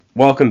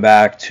Welcome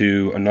back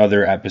to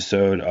another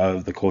episode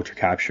of the Culture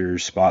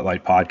Captures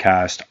Spotlight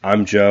Podcast.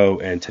 I'm Joe,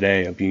 and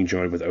today I'm being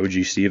joined with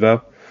OG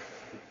Stevo.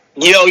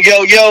 Yo,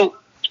 yo, yo.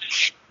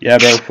 Yeah,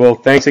 bro. Well,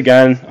 thanks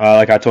again.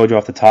 Like I told you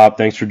off the top,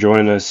 thanks for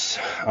joining us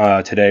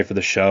today for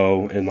the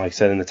show and like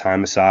setting the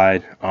time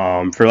aside.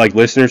 For like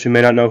listeners who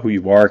may not know who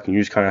you are, can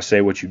you just kind of say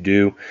what you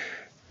do?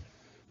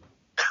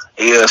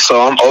 Yeah,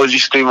 so I'm OG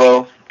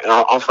Stevo, and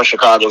I'm from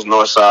Chicago's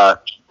North Side,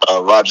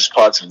 Rogers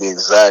Park to be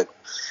exact.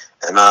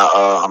 And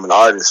I'm an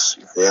artist.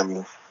 You feel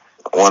me?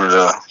 One of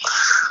the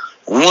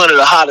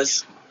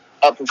hottest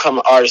up and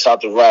coming artists out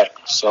the rack.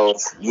 So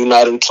if you're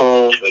not in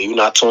tune, or you're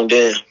not tuned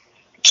in,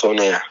 tune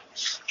in.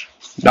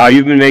 Now,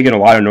 you've been making a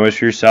lot of noise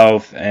for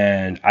yourself,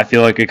 and I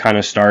feel like it kind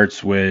of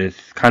starts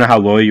with kind of how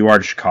loyal you are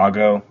to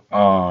Chicago.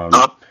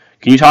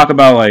 Can you talk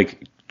about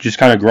like just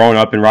kind of growing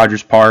up in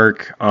Rogers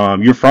Park?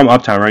 You're from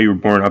Uptown, right? You were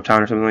born in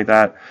Uptown or something like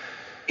that?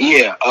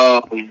 Yeah.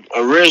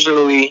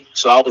 Originally,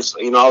 so I was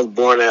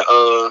born at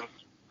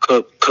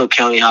Cook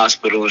County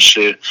Hospital and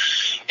shit.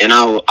 And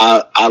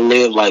I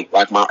lived like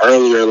my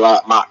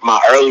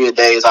earlier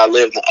days. I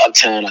lived in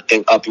Uptown. I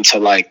think up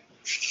until like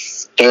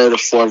third or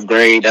fourth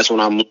grade. That's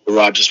when I moved to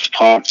Rogers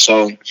Park.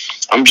 So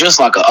I'm just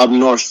like a up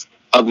north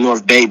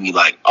baby.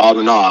 Like all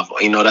in all,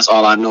 that's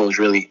all I know is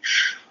really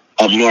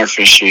up north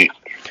and shit.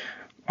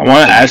 I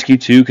want to ask you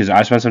too, because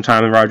I spent some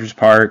time in Rogers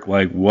Park.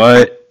 Like,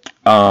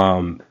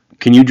 can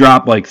you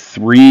drop like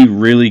three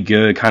really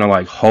good kind of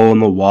like hole in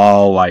the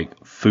wall like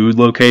food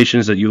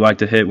locations that you like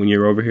to hit when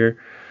you're over here?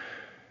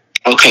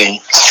 Okay,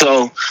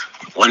 so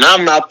when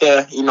I'm out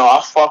there,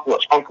 I fuck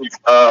with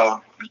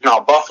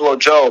Buffalo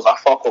Joe's. I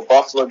fuck with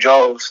Buffalo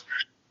Joe's.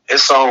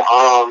 It's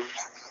on,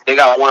 they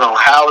got one on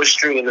Howard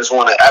Street and there's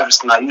one at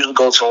Everson. I usually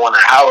go to one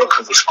at Howard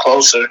because it's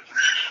closer.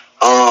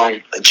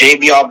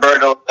 JB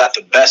Alberto got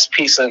the best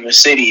pizza in the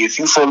city. If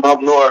you from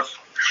up north,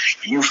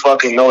 you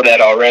fucking know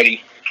that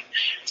already.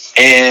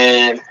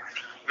 And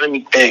let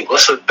me think,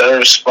 what's the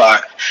third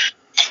spot?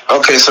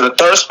 Okay, so the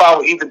third spot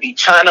will either be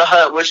China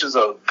Hut, which is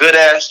a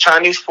good-ass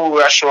Chinese food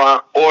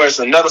restaurant, or it's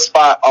another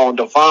spot on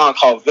Devon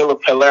called Villa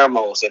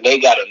Palermo's, and they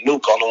got a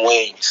nuke on the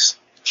wings,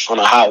 on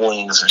the hot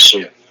wings and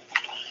shit.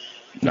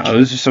 No,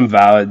 those are some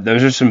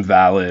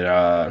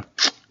valid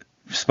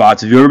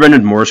spots. Have you ever been to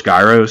Morris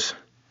Gyros?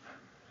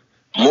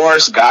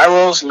 Morris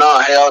Gyros? No,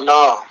 hell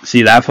no.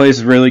 See, that place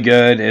is really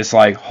good. It's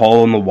like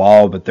hole in the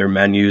wall, but their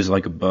menu is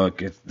like a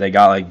book. They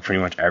got like pretty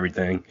much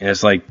everything, and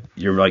it's like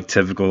your like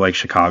typical like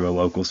Chicago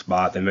local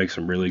spot. They make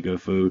some really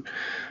good food.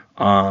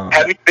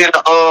 Have you been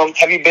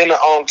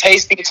to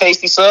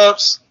Tasty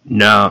Subs?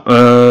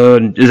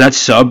 No, is that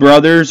Sub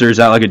Brothers or is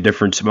that like a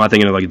different? Am I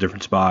thinking of like a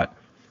different spot?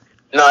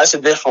 No, it's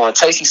a different one.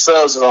 Tasty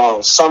Subs is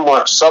on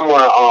somewhere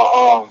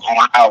on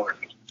Howard.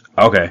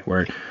 Okay,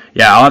 word.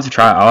 Yeah, I'll have to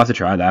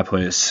try that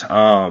place.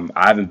 I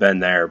haven't been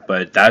there,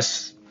 but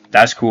that's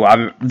cool.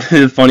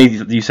 Funny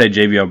you say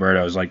JB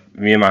Alberto's. Like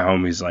me and my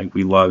homies, like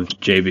we love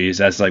JB's.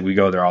 That's like we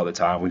go there all the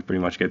time. We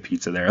pretty much get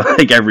pizza there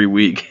like every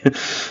week.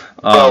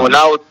 Bro, when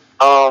I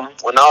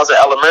was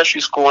at elementary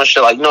school and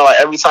shit, like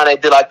like every time they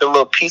did like the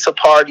little pizza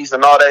parties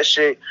and all that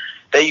shit,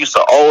 they used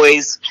to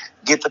always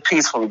get the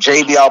piece from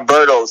JB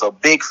Alberto's, a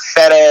big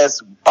fat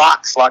ass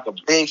box, like a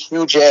big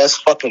huge ass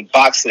fucking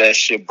box of that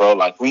shit, bro.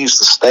 Like we used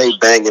to stay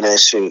banging that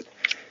shit.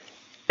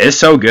 It's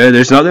so good.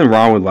 There's nothing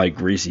wrong with like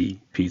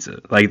greasy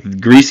pizza. Like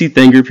greasy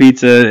finger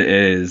pizza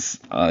is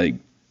like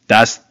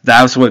that's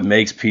what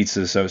makes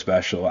pizza so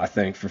special, I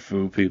think, for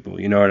food people.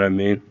 You know what I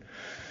mean?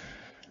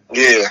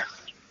 Yeah.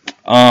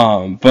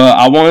 But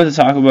I wanted to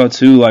talk about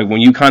too, like when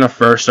you kind of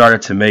first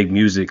started to make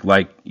music,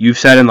 like you've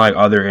said in like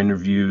other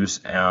interviews,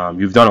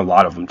 you've done a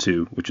lot of them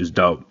too, which is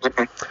dope.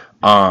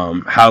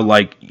 How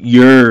like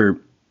your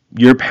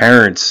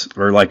parents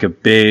were like a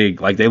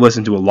big, like they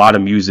listened to a lot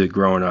of music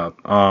growing up.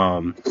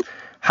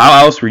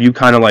 How else were you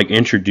kind of like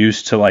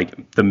introduced to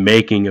like the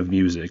making of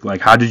music?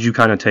 Like how did you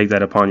kind of take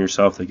that upon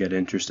yourself to get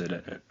interested in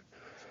it?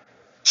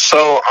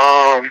 So,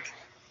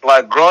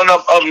 like growing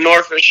up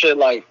north and shit,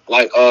 like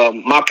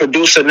my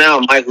producer now,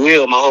 Mike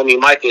Will, my homie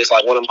Mike is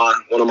like one of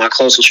my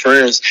closest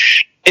friends.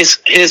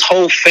 His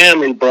whole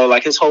family, bro,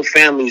 like his whole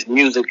family's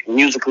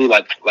musically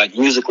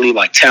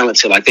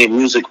talented, like they're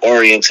music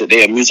oriented.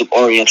 They're a music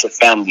oriented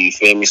family, you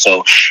feel me?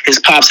 So his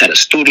pops had a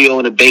studio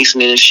in the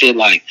basement and shit,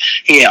 like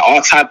he had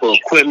all type of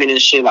equipment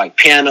and shit, like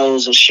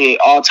pianos and shit,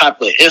 all type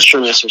of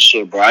instruments and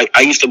shit, bro.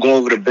 I used to go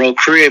over to bro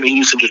crib and he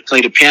used to just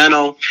play the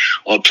piano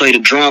or play the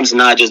drums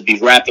and I'd just be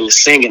rapping and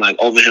singing like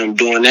over him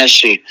doing that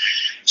shit.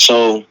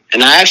 So,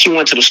 and I actually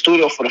went to the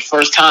studio for the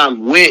first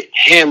time with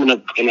him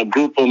and a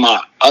group of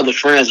my other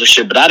friends and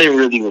shit, but I didn't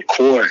really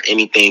record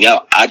anything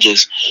out. I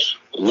just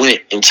went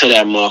into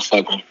that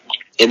motherfucker.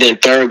 And then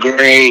third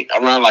grade,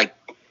 around like,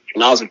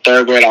 when I was in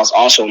third grade, I was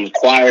also in the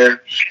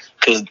choir,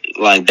 because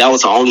like that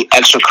was the only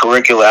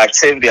extracurricular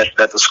activity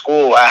that the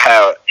school I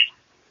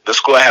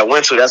had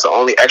went to. That's the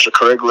only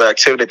extracurricular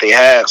activity that they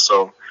had.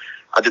 So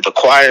I did the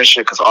choir and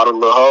shit because all the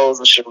little hoes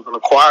and shit was in the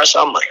choir.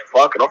 So I'm like,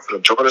 fuck it, I'm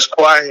finna join this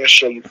choir and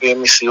shit. You feel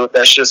me? See what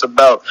that shit's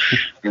about.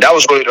 And that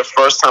was really the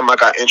first time I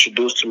got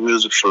introduced to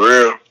music for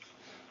real.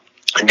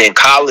 And then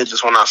college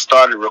is when I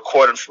started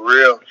recording for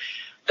real.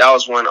 That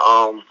was when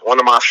one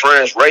of my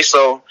friends,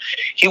 Rayso,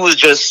 he was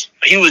just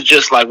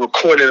like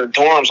recording in the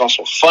dorms on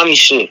some funny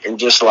shit and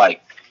just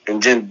like,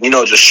 and then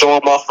just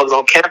showing motherfuckers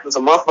on campus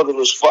and motherfuckers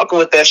was fucking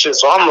with that shit.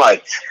 So I'm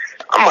like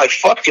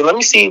fuck it, let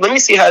me see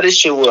how this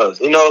shit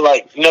was.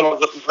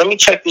 Let me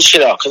check this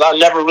shit out because I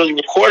never really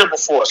recorded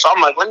before. So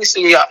I'm like, let me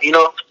see how,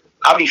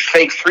 I'll be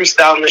fake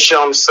freestyling this shit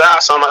on the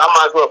side. So I'm like, I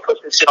might as well put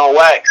this shit on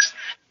wax.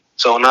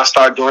 So when I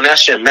started doing that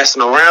shit,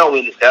 messing around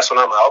with it, that's when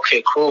I'm like,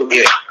 okay, cool,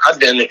 yeah, I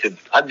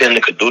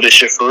definitely could do this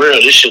shit for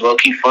real. This shit low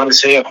key fun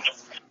as hell.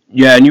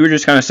 Yeah, and you were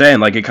just kind of saying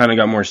like it kind of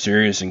got more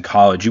serious in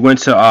college. You went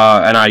to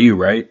NIU,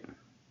 right?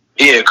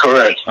 Yeah,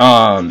 correct.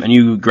 And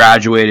you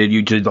graduated.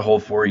 You did the whole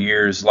 4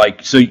 years.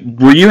 Like, so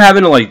were you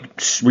having to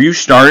were you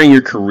starting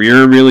your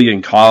career really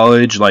in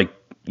college? Like,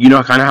 kind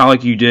of how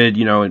like you did,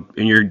 in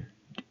your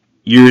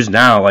years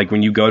now, like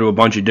when you go to a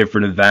bunch of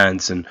different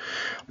events and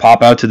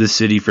pop out to the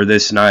city for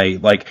this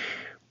night, like,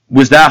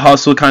 was that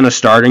hustle kind of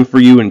starting for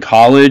you in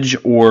college,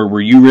 or were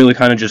you really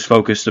kind of just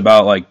focused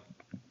about like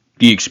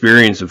the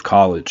experience of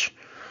college?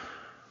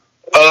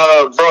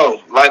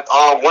 Bro, like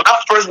when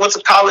I first went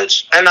to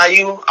college,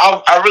 NIU,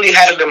 I really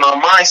had it in my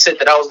mindset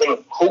that I was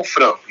gonna hoop for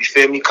them. You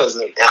feel me? Because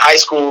in high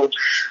school,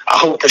 I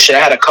hooped and shit. I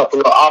had a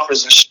couple of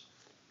offers and shit.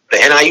 The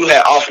NIU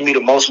had offered me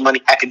the most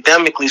money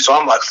academically, so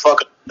I'm like,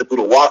 fuck it, to do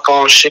the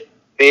walk-on shit.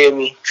 You feel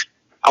me?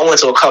 I went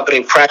to a couple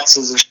of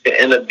practices and shit,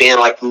 ended up being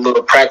like a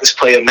little practice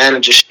player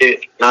manager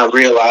shit, and I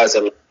realized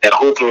that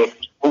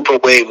hooping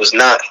wave was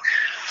not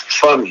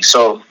for me.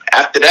 So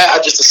after that,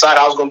 I just decided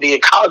I was gonna be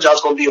in college. I was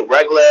gonna be a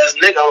regular ass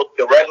nigga. I was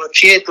gonna be a regular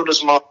kid through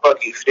this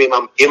motherfucker. You feel me?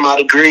 I'm getting my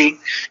degree.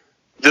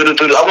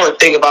 I wasn't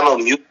thinking about no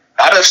music.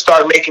 I didn't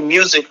start making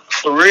music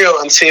for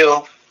real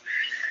until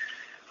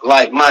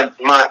like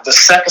the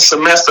second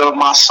semester of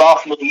my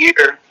sophomore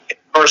year,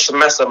 first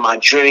semester of my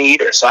junior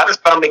year. So I didn't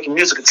start making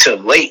music until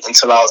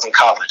I was in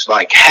college,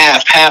 like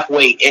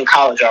halfway in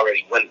college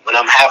already. When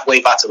I'm halfway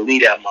about to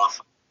leave that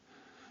motherfucker.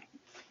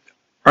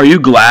 Are you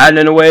glad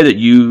in a way that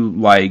you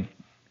like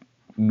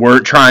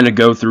weren't trying to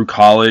go through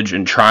college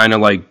and trying to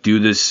like do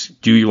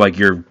like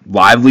your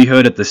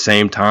livelihood at the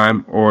same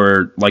time,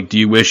 or like do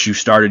you wish you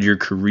started your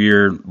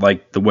career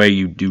like the way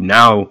you do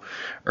now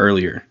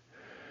earlier?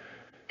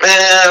 Man,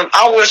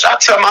 I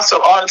tell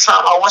myself all the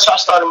time, I wish I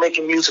started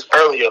making music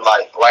earlier.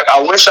 Like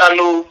I wish I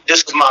knew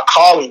this was my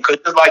calling. Because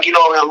it's like, in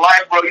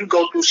life, bro, you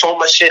go through so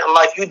much shit in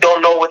life. You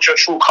don't know what your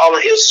true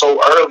calling is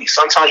so early.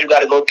 Sometimes you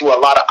got to go through a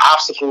lot of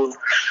obstacles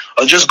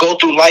or just go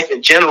through life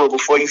in general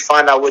before you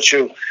find out what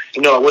you're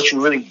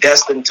really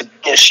destined to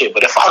be and shit.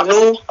 But if I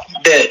knew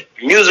that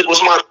music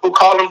was my true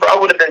calling, bro, I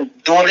would have been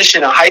doing this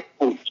shit in high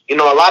school. A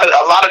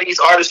lot of these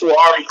artists who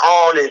are already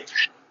on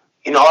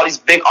and all these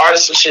big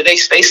artists and shit,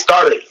 they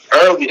started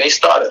early. They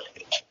started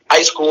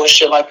high school and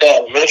shit like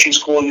that, elementary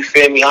school, you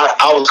feel me?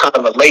 I was kind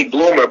of a late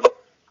bloomer, but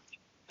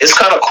it's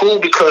kind of cool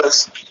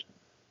because,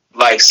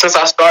 like, since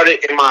I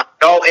started in my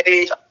adult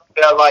age, I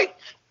feel like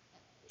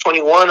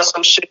 21 or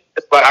some shit,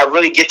 it's like I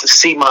really get to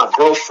see my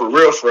growth for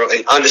real,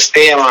 and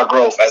understand my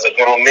growth as a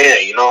grown man,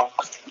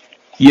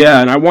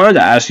 Yeah, and I wanted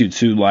to ask you,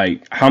 too,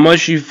 like, how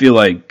much you feel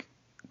like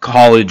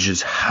college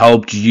has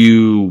helped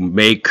you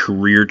make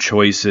career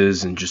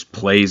choices and just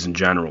plays in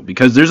general,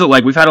 because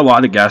we've had a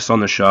lot of guests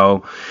on the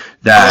show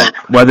that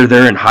whether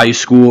they're in high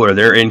school or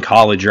they're in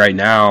college right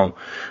now,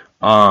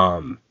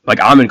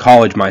 like I'm in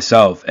college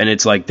myself, and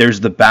it's like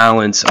there's the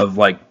balance of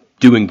like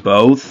doing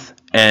both,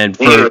 and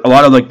for a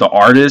lot of like the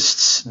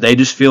artists, they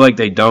just feel like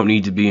they don't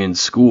need to be in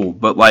school,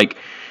 but like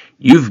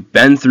you've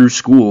been through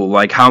school,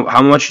 like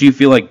how much do you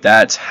feel like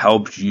that's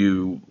helped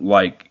you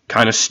like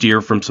kind of steer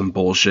from some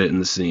bullshit in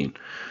the scene?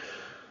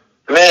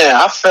 Man,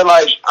 I feel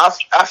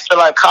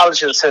like college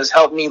has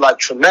helped me like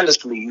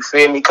tremendously. You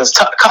feel me? Because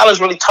college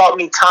really taught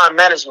me time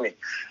management,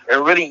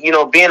 and really,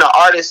 being an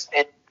artist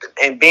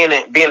and being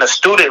a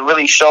student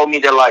really showed me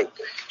that like,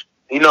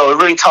 it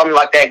really taught me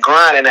like that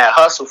grind and that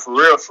hustle for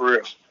real.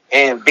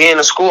 And being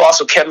in school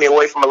also kept me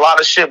away from a lot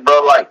of shit,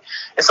 bro. Like,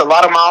 it's a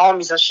lot of my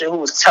homies and shit who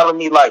was telling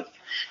me like,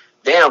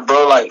 damn,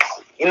 bro, like,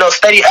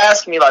 steady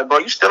asking me, like, bro,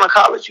 you still in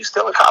college? You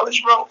still in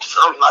college, bro?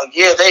 I'm like,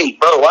 yeah,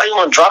 bro, why you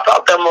want to drop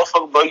out that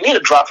motherfucker, bro? You need to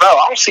drop out.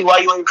 I don't see why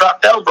you ain't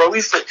dropped out, bro.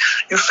 You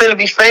finna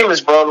be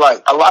famous, bro.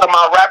 Like, a lot of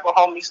my rapper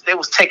homies, they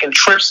was taking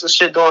trips and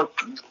shit while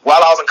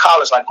I was in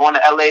college, like going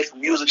to LA for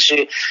music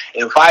shit,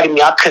 inviting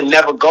me. I could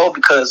never go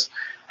because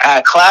I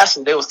had class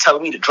and they was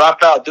telling me to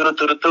drop out, do.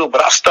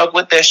 But I stuck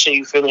with that shit,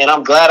 you feel me? And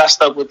I'm glad I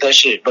stuck with that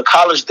shit. But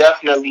college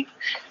definitely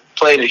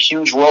played a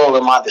huge role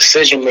in my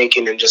decision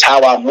making and just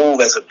how I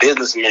move as a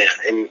businessman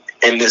in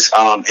this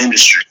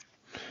industry.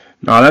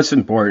 No, that's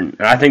important.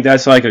 And I think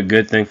that's like a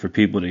good thing for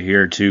people to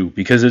hear too,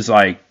 because it's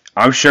like,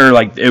 I'm sure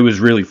like it was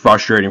really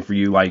frustrating for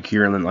you, like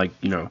hearing like,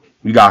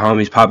 you got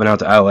homies popping out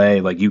to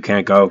LA, like you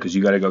can't go because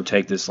you got to go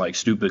take this like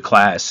stupid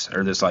class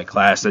or this like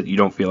class that you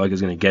don't feel like is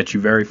going to get you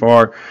very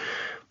far.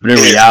 But in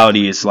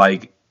reality, it's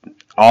like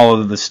all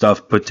of the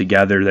stuff put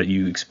together that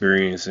you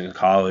experience in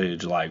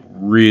college like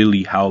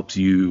really helps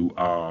you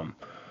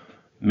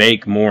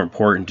make more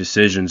important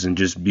decisions and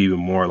just be a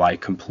more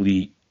like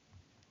complete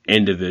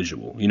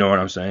individual. You know what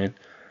I'm saying?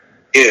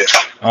 Yeah.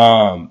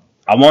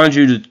 I wanted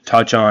you to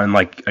touch on,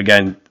 like,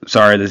 again,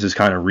 sorry, this is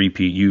kind of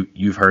repeat.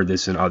 You've heard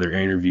this in other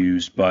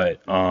interviews,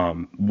 but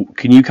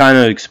can you kind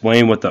of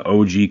explain what the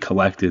OG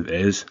Collective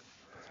is?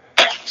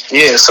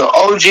 Yeah, so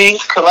OG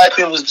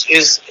Collective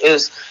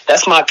is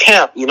that's my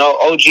camp, you know.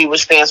 OG,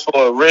 which stands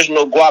for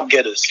Original Guap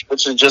Getters,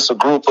 which is just a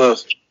group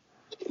of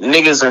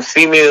niggas and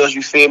females,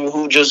 you feel me,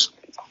 who just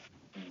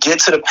get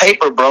to the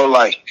paper, bro.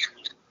 Like,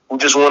 who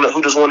just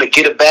want to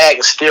get a bag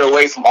and steer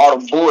away from all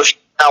the bullshit.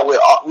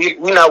 We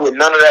not with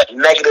none of that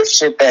negative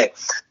shit that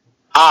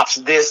ops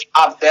this,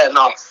 ops that.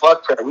 Nah,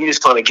 fuck that. We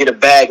just trying to get a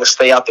bag and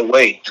stay out the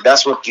way.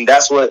 That's what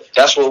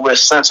we're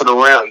centered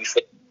around. You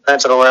feel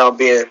centered around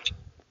being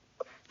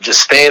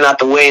just staying out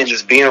the way and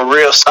just being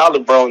real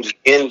solid, bro, and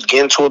just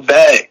getting to a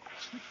bag.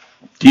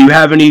 Do you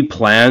have any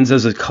plans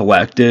as a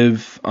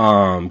collective?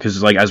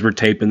 Because, like, as we're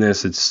taping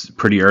this, it's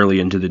pretty early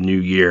into the new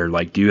year.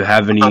 Like, do you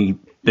have any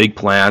big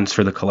plans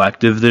for the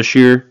collective this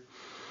year?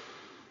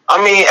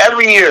 I mean,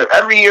 every year,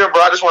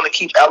 bro, I just want to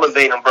keep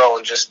elevating, bro,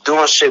 and just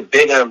doing shit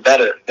bigger and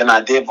better than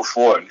I did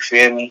before. You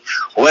feel me?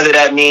 Whether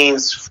that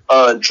means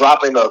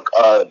dropping a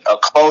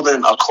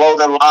clothing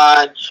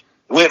line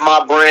with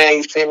my brand,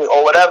 you feel me,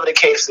 or whatever the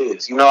case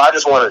is. You know, I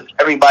just want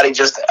everybody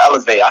just to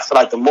elevate. I feel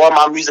like the more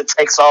my music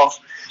takes off,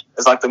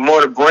 it's like the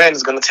more the brand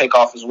is gonna take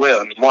off as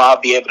well, and the more I'll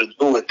be able to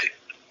do with it.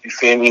 You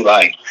feel me?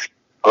 Like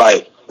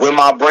with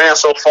my brand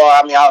so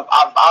far, I mean,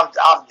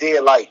 I've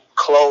did like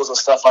clothes and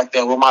stuff like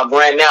that. With my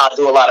brand now, I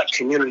do a lot of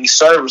community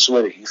service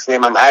with it. You feel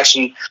me? I'm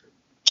actually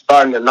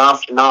starting a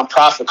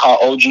non-profit called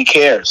OG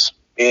Cares.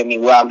 You feel me?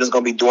 Where I'm just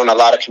gonna be doing a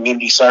lot of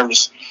community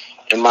service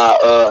in my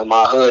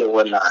hood and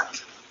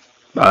whatnot.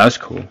 Oh, that's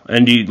cool.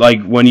 And do you,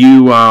 like, when do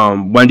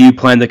you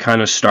plan to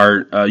kind of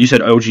start? You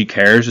said OG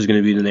Cares is going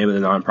to be the name of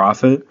the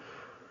nonprofit.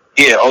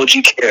 Yeah,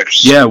 OG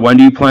Cares. Yeah, when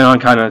do you plan on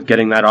kind of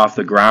getting that off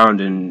the ground?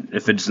 And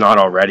if it's not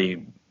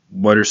already,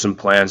 what are some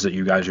plans that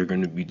you guys are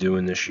going to be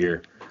doing this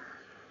year?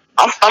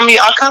 I mean,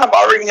 I kind of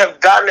already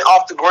have gotten it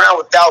off the ground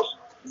without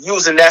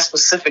using that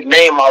specific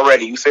name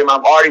already. You feel me?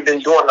 I've already been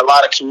doing a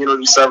lot of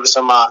community service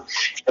in my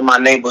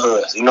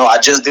neighborhoods. You know, I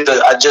just did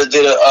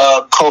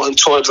a coat and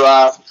toy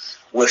drive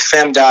with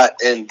FemDOT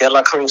and De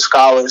La Cream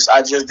Scholars.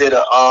 I just did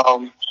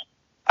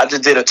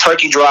a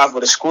turkey drive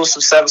with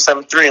Exclusive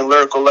 773 and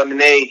Lyrical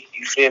Lemonade.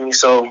 You feel me?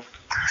 So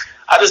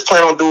I just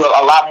plan on doing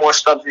a lot more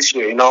stuff this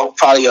year. You know,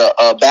 probably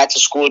a back to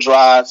school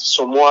drive,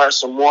 some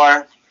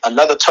more,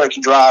 another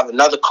turkey drive,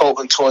 another coat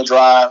and toy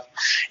drive.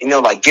 You know,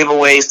 like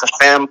giveaways to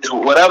families,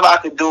 whatever I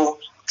could do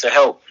to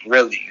help.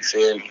 Really, you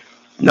feel me?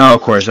 No,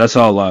 of course, that's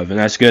all love, and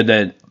that's good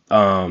that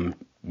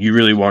you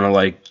really want to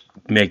like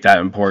make that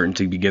important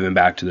to be given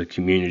back to the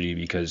community,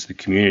 because the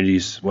community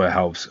is what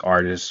helps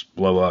artists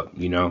blow up,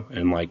 you know,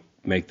 and like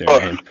make their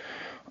name.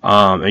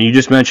 And you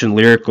just mentioned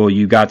Lyrical.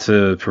 You got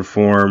to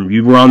perform.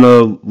 You were on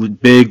the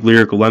big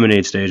Lyrical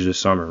Lemonade stage this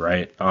summer,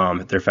 right?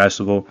 At their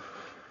festival.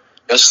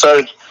 Yes,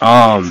 sir.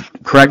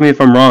 Correct me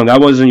if I'm wrong.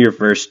 That wasn't your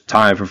first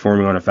time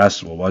performing on a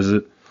festival, was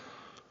it?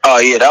 Oh,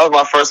 yeah, that was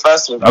my first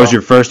festival. That was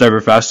your first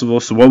ever festival.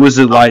 So what was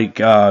it like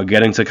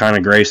getting to kind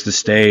of grace the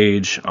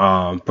stage,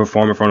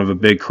 perform in front of a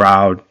big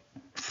crowd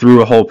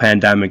through a whole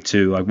pandemic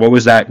too? Like, what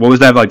was that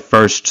like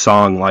first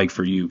song like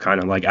for you?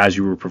 Kind of like as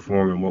you were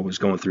performing, what was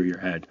going through your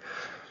head?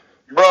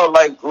 Bro,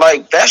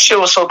 like that shit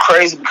was so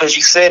crazy because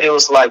you said it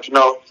was like, you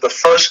know, the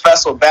first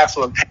festival back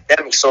from the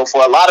pandemic. So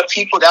for a lot of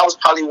people, that was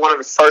probably one of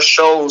the first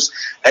shows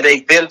that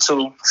they've been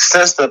to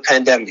since the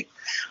pandemic.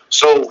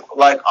 So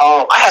like,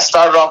 I had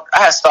started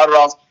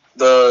off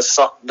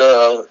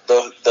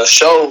the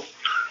show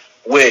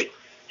with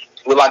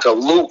like a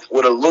loop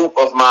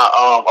of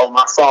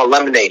my song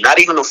Lemonade, not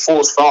even a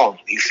full song.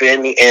 You feel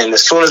me? And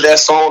as soon as that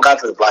song got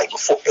to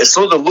as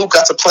soon as the loop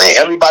got to playing,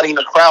 everybody in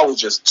the crowd was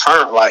just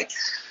turned. Like,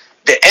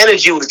 the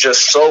energy was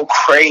just so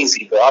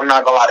crazy, bro. I'm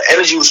not gonna lie. The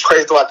energy was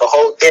crazy throughout the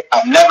whole thing.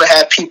 I've never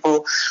had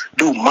people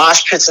do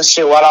mosh pits and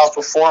shit while I was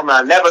performing.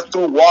 I never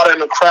threw water in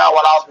the crowd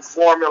while I was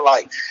performing.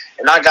 Like,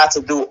 and I got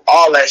to do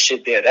all that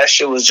shit there. That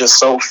shit was just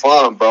so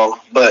fun, bro.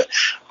 But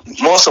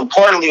most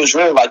importantly, it was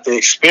really like the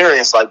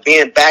experience, like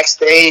being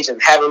backstage and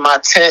having my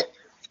tent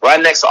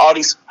right next to all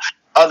these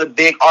other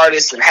big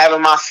artists and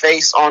having my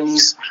face on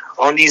the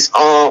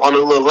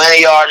little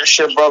lanyard and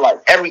shit, bro.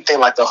 Like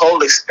everything, like the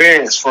whole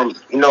experience from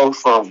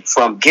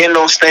getting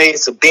on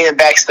stage to being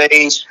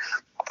backstage,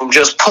 from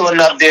just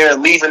pulling up there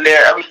and leaving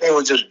there, everything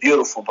was just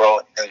beautiful, bro,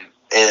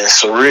 and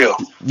surreal.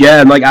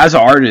 Yeah, and like as an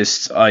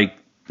artist, like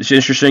it's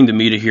interesting to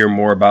me to hear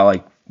more about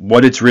like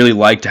what it's really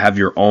like to have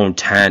your own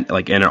tent,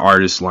 like in an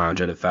artist lounge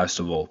at a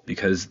festival,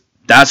 because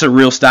that's a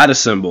real status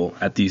symbol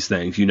at these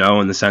things, you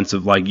know, in the sense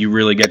of like you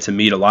really get to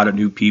meet a lot of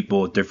new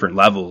people at different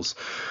levels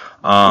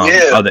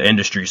of the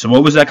industry. So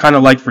what was that kind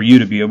of like for you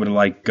to be able to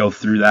like go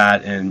through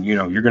that? And, you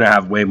know, you're going to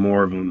have way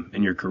more of them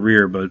in your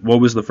career, but what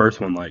was the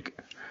first one like?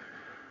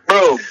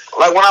 bro,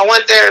 like when I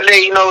went there,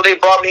 they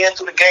brought me in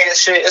through the gate and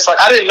shit. It's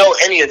like I didn't know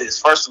any of this.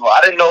 First of all,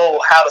 I didn't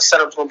know how the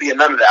setup's gonna be and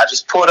none of that. I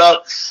just pulled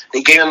up.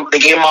 They gave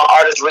my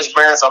artist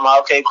wristbands. I'm like,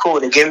 okay, cool.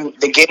 They gave me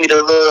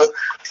the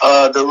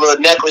little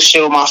necklace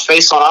shit with my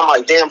face on. I'm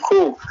like, damn,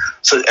 cool.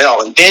 So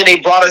and then they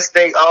brought us.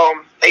 They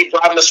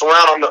driving us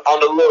around on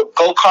the little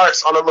go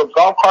karts, on the little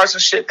golf carts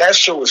and shit. That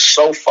shit was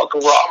so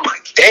fucking raw. I'm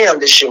like, damn,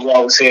 this shit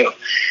raw as hell.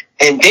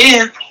 And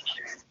then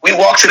we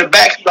walk to the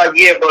back, like,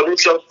 yeah, bro,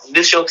 this your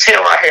tent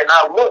right here.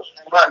 Now look,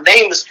 my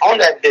name is on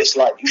that bitch.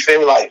 Like, you feel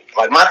me? Like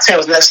my tent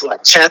was next to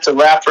like Chance the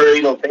Rapper,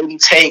 Baby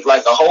Take,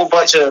 like a whole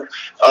bunch of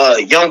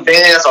young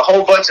bands, a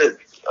whole bunch of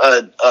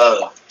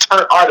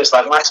turn artists.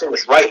 Like my shit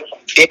was right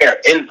there,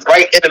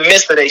 right in the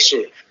midst of that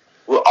shit.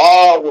 With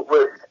all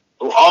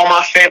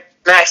my favorite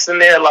snacks in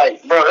there.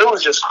 Like, bro, it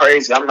was just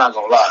crazy. I'm not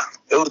gonna lie.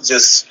 It was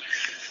just,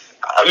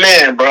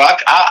 man, bro.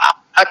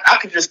 I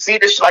could just see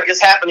this shit like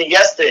it's happening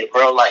yesterday,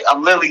 bro. Like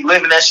I'm literally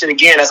living that shit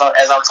again as I'm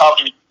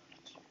talking.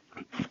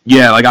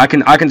 Yeah, like I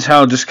can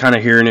tell just kind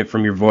of hearing it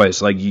from your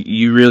voice. Like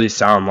you really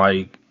sound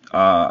like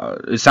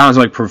it sounds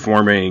like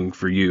performing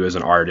for you as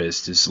an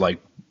artist is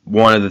like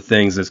one of the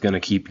things that's going to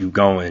keep you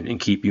going and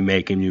keep you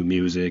making new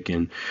music.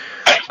 And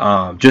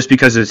just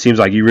because it seems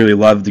like you really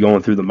loved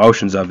going through the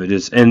motions of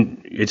it,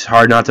 and it's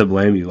hard not to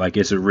blame you. Like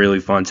it's a really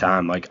fun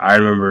time. Like I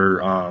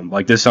remember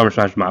like this Summer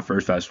Smash was my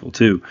first festival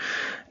too.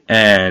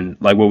 And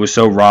like what was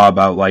so raw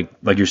about like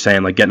you're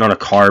saying, like getting on a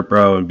cart,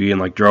 bro, and being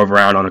like drove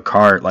around on a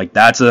cart, like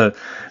that's a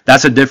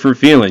different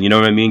feeling, you know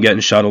what I mean? Getting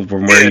shuttled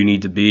from where you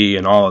need to be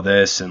and all of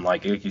this, and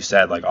like you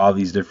said, like all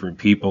these different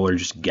people are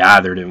just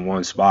gathered in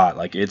one spot.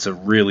 Like it's a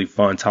really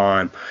fun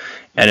time,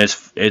 and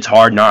it's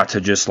hard not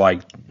to just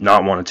like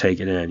not want to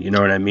take it in, you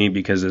know what I mean?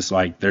 Because it's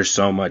like there's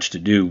so much to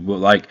do. But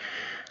like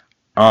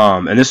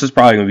and this is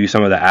probably gonna be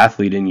some of the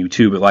athlete in you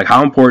too, but like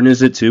how important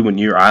is it too when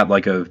you're at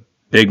like a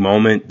big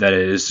moment that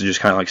it is to just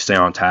kind of like stay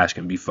on task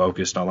and be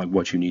focused on like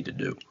what you need to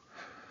do?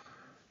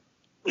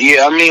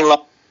 Yeah, I mean, like,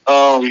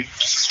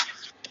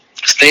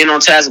 staying on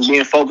task and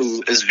being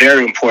focused is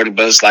very important.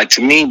 But it's like,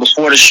 to me,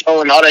 before the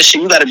show and all that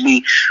shit, you got to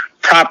be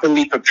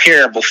properly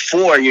prepared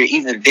before you're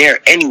even there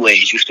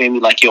anyways. You feel me?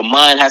 Like your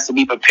mind has to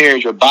be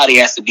prepared, your body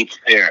has to be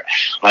prepared.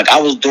 Like I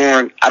was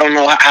doing, I don't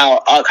know how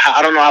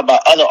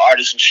about other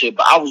artists and shit,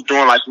 but I was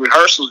doing like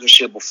rehearsals and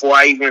shit before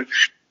I even,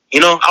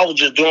 I was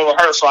just doing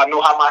rehearsal. I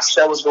know how my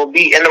set was going to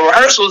be. And the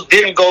rehearsals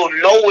didn't go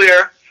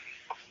nowhere.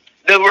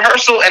 The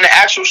rehearsal and the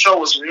actual show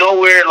was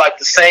nowhere like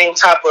the same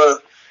type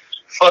of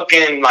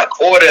fucking like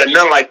order,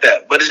 nothing like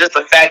that. But it's just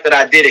the fact that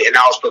I did it and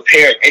I was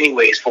prepared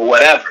anyways for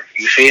whatever.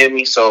 You feel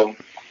me? So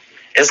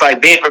it's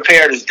like being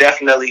prepared is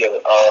definitely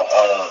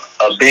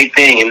a big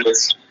thing in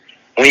this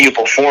when you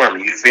perform.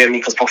 You feel me?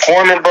 Because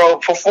performing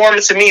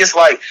to me is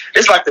like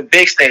the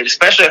big stage,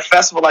 especially a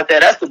festival like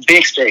that. That's the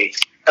big stage.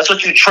 That's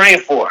what you train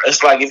for.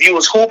 It's like if you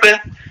was hooping,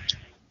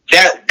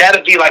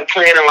 that'd be like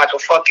playing in like a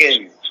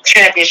fucking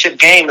championship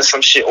game or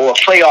some shit, or a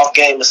playoff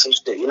game or some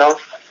shit,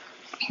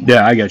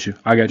 Yeah, I get you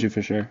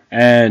for sure.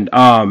 And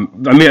I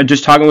mean,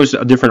 just talking with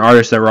different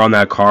artists that were on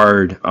that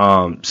card,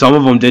 some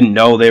of them didn't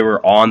know they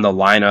were on the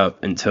lineup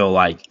until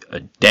like a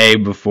day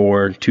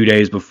before, 2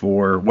 days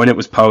before, when it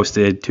was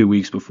posted, 2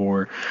 weeks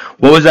before.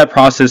 What was that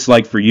process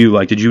like for you?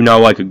 Like, did you know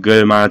like a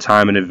good amount of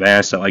time in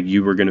advance that like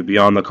you were going to be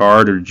on the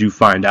card, or did you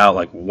find out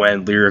like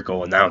when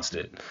Lyrical announced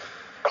it?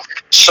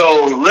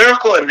 So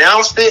Lyrical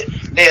announced it.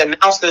 They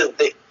announced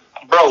it.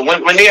 Bro,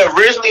 when they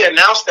originally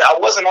announced it, I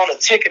wasn't on a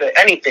ticket or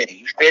anything.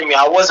 You feel me?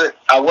 I wasn't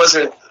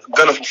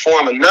gonna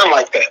perform or nothing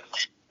like that.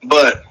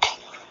 But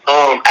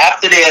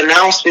after they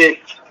announced it,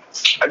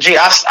 I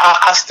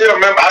still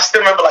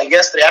remember like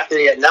yesterday after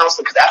they announced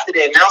it, because after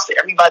they announced it,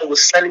 everybody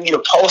was sending me the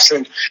posts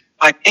and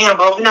like, damn,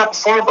 bro, you're not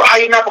performing, bro. How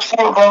you not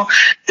performing, bro?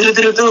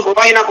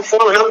 Why you not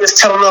performing? And I'm just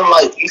telling them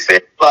like, you feel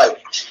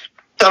like.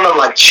 Telling them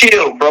like,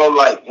 chill, bro.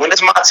 Like when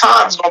it's my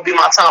time, it's gonna be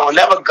my time.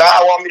 Whenever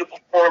God want me to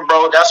perform,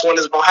 bro, that's when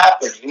it's gonna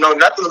happen.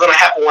 Nothing's gonna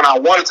happen when I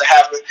want it to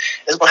happen.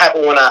 It's gonna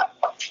happen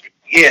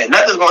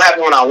nothing's gonna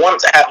happen when I want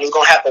it to happen. It's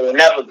gonna happen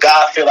whenever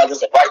God feel like it's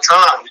the right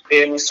time. You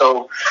feel me?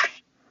 So,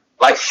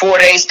 like 4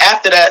 days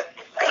after that,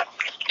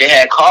 they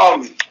had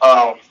called me.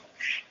 Elliot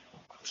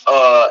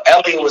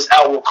was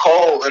out with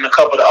Cole and a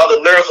couple of the other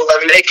Lyrical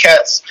 11A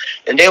cats,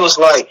 and they was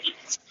like,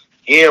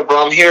 yeah,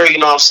 bro, I'm here,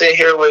 I'm sitting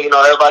here with,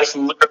 everybody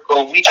from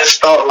Lyrical. We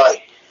just thought,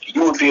 like,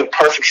 you would be a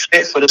perfect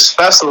fit for this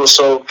festival,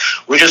 so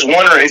we're just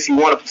wondering if you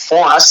want to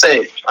perform. I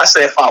said,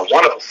 if I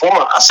want to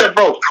perform, I said,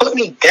 bro, put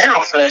me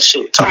down for that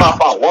shit. Talking about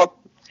if I want.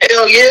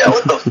 Hell yeah,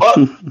 what the fuck?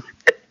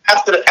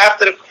 After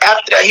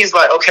that, he's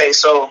like, okay,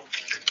 so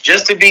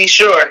just to be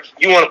sure,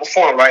 you want to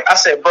perform, right? I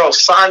said, bro,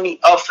 sign me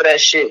up for that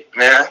shit,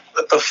 man.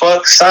 What the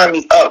fuck? Sign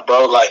me up,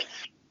 bro. Like,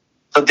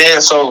 so then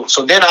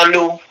I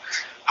knew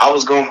I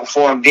was going to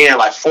perform then,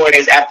 like 4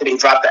 days after they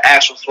dropped the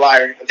actual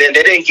flyer. And then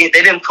they didn't give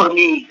me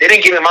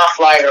my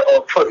flyer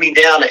or put me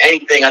down to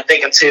anything, I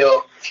think I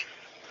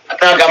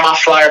got my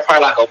flyer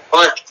probably like a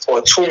month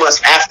or 2 months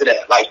after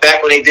that. Like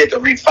back when they did the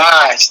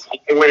revised,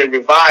 when they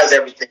revised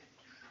everything.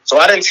 So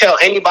I didn't tell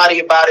anybody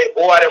about it,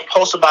 or I didn't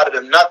post about it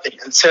or nothing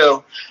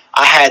until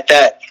I had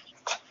that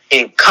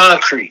in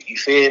concrete. You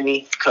feel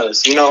me?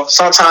 Because you know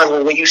sometimes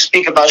when you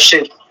speak about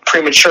shit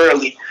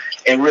prematurely,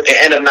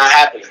 it end up not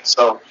happening.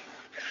 So.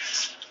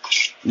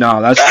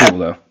 No, that's cool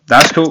though.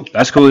 That's cool.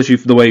 That's cool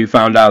that the way you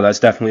found out. That's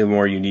definitely a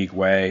more unique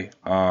way.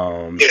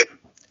 Yeah.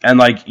 And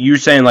like you're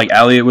saying, like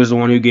Elliot was the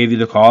one who gave you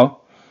the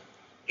call.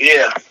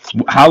 Yeah.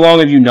 How long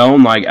have you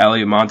known like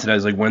Elliot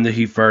Montez? Like when did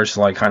he first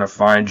like kind of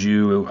find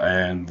you,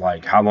 and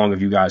like how long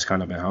have you guys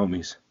kind of been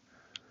homies?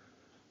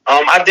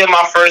 I did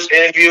my first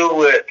interview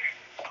with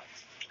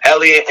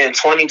Elliot in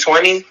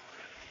 2020.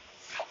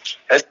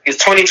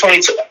 It's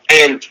 2022,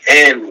 and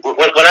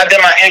when I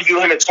did my interview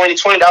with him in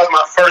 2020, that was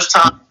my first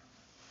time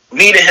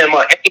meeting him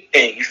or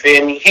anything. You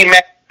feel me? He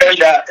met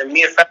Femdot, and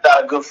me and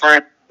Femdot are good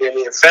friends. You feel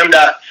me? And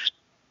Femdot's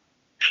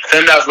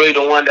really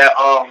the one that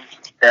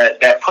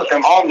put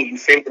them on me. You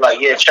feel me? Like,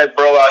 yeah, check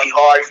bro out. He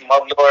hard. He from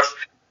up north.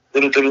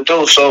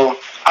 So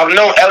I've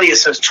known Elliot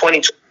since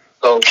 2020.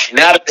 So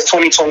now that it's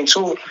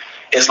 2022,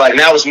 it's like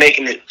now it's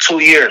making it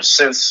 2 years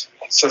since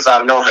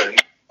I've known him.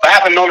 I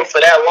haven't known him for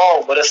that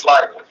long, but it's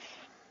like,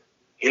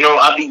 you know,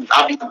 I'll be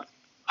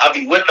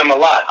with them a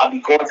lot. I'll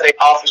be going to their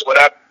office,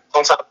 whatever.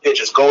 Sometimes they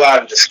just go out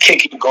and just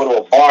kick it, go to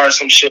a bar or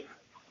some shit.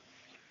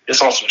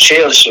 Just on some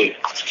chill shit.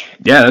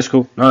 Yeah, that's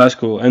cool. No, that's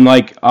cool. And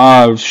like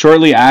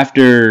shortly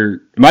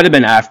after, it might have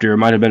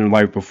been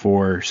right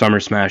before Summer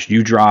Smash,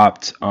 you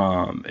dropped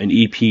an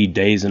EP,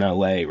 Days in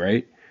LA,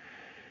 right?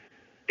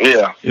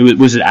 Yeah.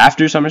 Was it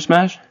after Summer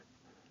Smash?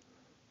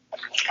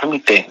 Let me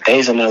think.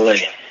 Days in LA.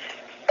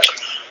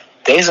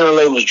 Days in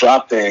LA was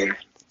dropped in.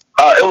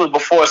 It was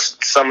before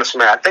Summer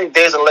Smash. I think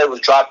Days in LA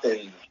was dropped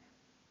in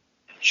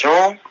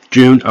June.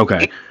 June,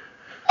 okay.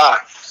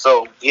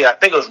 So yeah, I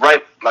think it was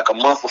right like a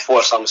month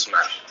before Summer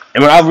Smash.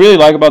 And what I really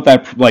like about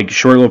that like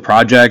short little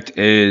project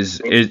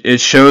is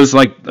it shows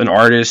like an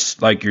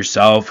artist like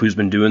yourself who's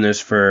been doing this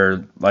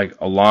for like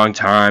a long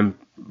time,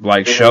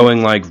 like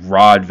showing like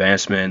raw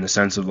advancement in the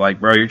sense of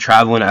like, bro, you're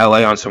traveling to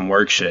LA on some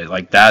work shit.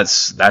 Like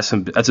that's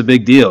a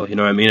big deal. You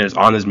know what I mean? It's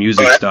on this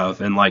music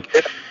stuff, and like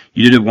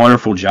you did a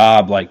wonderful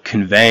job like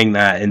conveying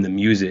that in the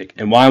music.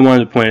 And why I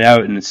wanted to point it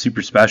out, and it's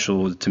super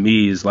special to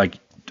me, is like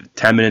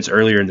 10 minutes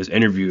earlier in this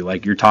interview,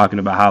 like you're talking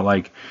about how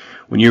like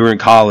when you were in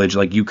college,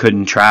 like you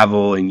couldn't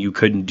travel and you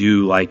couldn't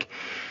do like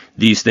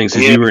these things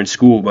because you were in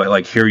school, but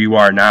like here you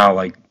are now,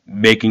 like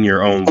making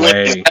your own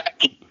way,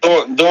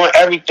 doing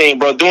everything,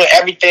 bro, doing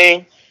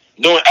everything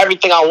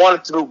I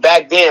wanted to do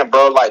back then,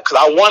 bro. Like, cause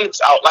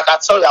like I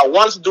told you, I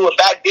wanted to do it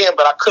back then,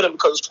 but I couldn't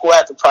because school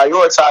had to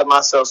prioritize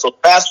myself. So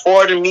fast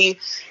forward to me,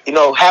 you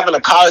know, having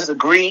a college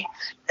degree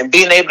and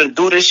being able to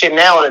do this shit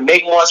now and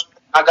make more.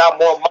 I got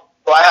more money.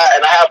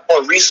 I have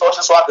more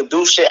resources, so I could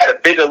do shit at a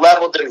bigger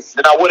level than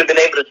I would have been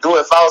able to do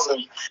if I was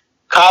in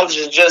college.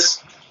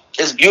 It's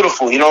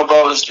beautiful, you know,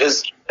 bro.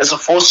 It's a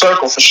full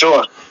circle for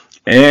sure.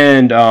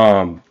 And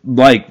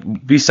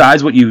like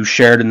besides what you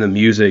shared in the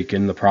music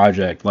and the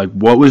project, like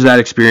what was that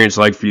experience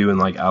like for you in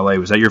like LA?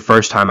 Was that your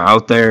first time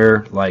out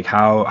there? Like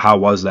how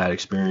was that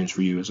experience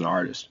for you as an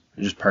artist,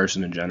 just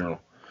person in general?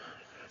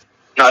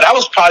 No, that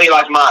was probably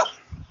like my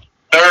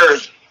third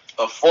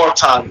or fourth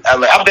time in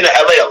LA. I've been to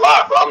LA a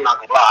lot, bro. I'm not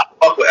gonna lie. I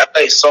fuck with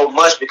LA so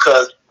much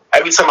because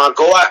every time I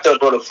go out there,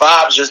 bro, the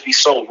vibes just be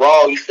so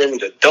raw. You feel me?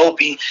 The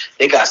dopey.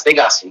 They got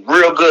some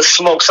real good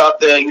smokes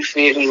out there. You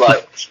feel me?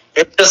 Like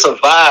it's just a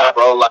vibe,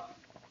 bro. Like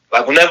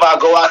whenever I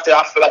go out there,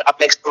 I feel like I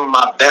make some of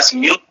my best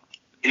music.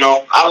 You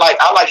know, I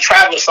like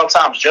traveling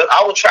sometimes.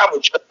 I will travel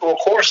just to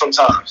record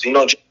sometimes. You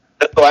know, just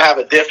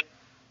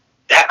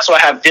so I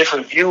have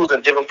different views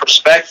and different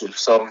perspectives.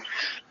 So,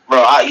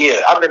 bro, I've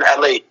been to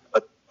LA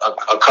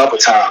a couple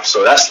times.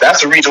 So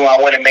that's the reason why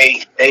I went and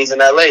made Days in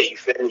LA. You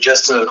feel me?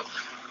 Just to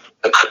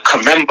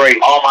commemorate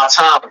all my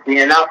time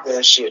being out there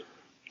and shit.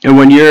 And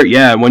when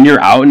you're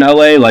out in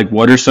LA, like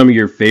what are some of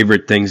your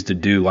favorite things to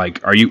do?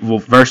 Like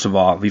first of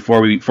all,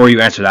 before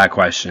you answer that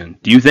question,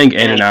 do you think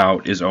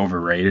In-N-Out is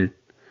overrated?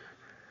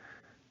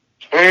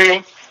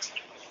 I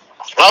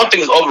don't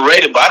think it's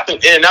overrated, but I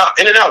think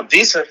In-N-Out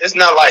decent. It's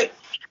not like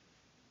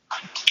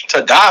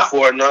to die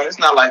for. No, it's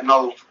not like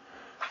no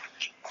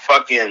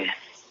fucking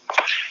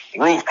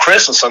Ruth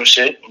Chris or some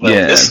shit. But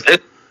yeah.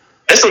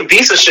 It's some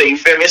decent shit, you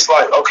feel me? It's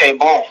like, okay,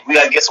 boom, we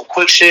gotta get some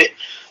quick shit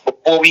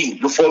before we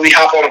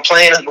hop on a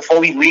plane,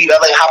 before we leave LA,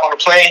 hop on a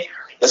plane,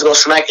 let's go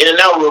smack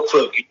In-N-Out real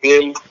quick, you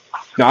feel me?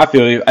 No, I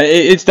feel you.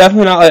 It's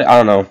definitely not like, I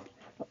don't know.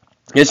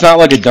 It's not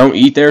like a don't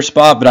eat there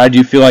spot, but I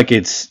do feel like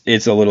it's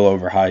a little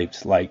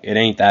overhyped. Like, it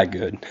ain't that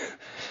good.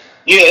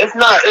 Yeah, it's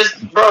not.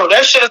 Bro,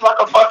 that shit is like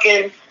a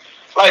fucking,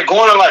 like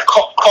going to like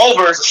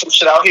Culver's or some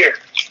shit out here.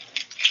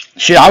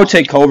 Shit, I would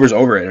take Culver's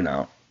over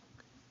In-N-Out.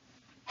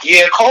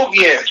 Yeah, Culver,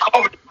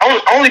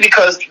 only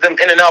because them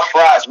In-N-Out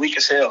fries weak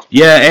as hell.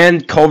 Yeah,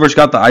 and Culver's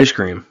got the ice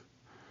cream.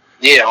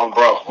 Yeah,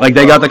 bro. Like,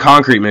 they got the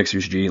concrete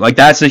mixers, G. Like,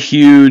 that's a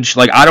huge,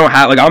 like,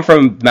 I'm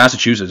from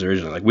Massachusetts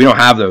originally. Like, we don't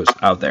have those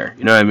out there.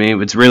 You know what I mean?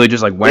 It's really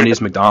just, like,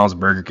 Wendy's, McDonald's,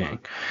 Burger King.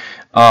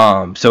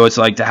 So it's,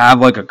 like, to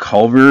have, like, a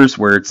Culver's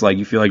where it's, like,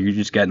 you feel like you're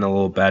just getting a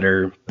little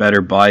better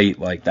bite.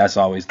 Like, that's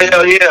always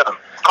Hell yeah.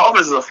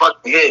 Culver's is a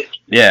fucking hit.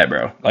 Yeah,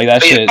 bro. Like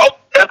that shit.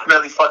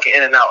 Definitely fucking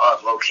In and Out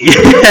up, low key.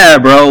 Yeah,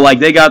 bro. Like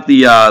they got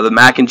the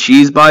mac and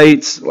cheese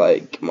bites.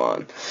 Like, come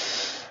on.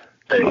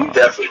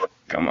 Definitely.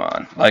 Come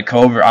on. Like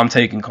Culver, I'm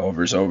taking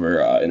Culver's over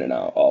In and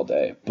Out all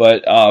day.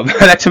 But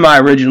back to my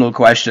original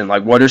question.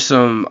 Like, what are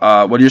some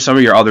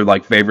of your other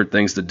like favorite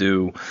things to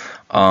do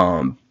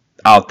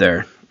out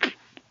there?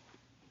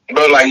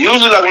 But like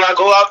usually, like when I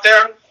go out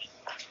there,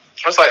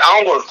 it's like I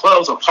don't go to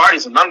clubs or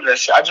parties or none of that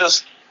shit. I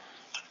just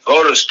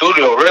go to the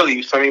studio, really.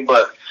 You feel me?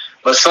 But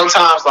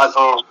sometimes like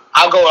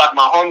I go like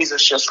my homies and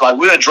shit. So, like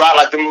we'll drive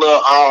like them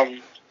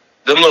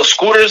little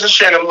scooters and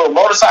shit, them little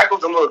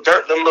motorcycles, them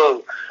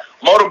little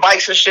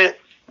motorbikes and shit.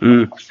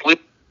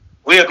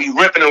 We'll be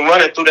ripping and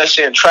running through that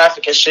shit in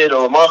traffic and shit,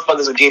 or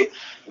motherfuckers will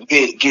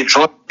get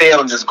drunk there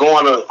and just go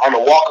on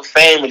a walk of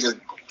fame and just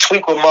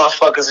tweak with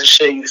motherfuckers and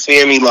shit. You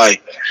feel me?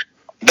 Like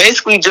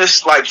basically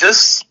just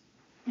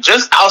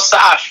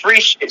outside free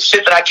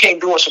shit that I can't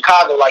do in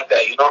Chicago like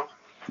that, you know?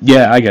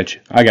 Yeah, I got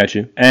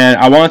you. And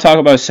I want to talk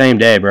about Same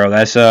Day, bro.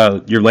 That's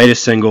your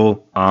latest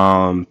single.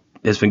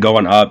 It's been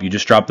going up. You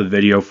just dropped the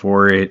video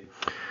for it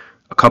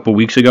a couple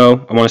weeks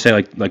ago. I want to say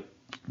like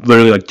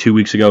literally like 2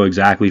 weeks ago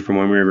exactly from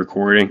when we were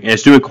recording. And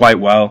it's doing quite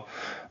well.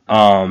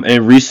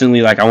 And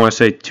recently, like I want to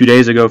say 2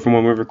 days ago from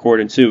when we were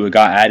recording too, it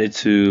got added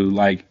to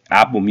like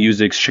Apple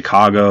Music's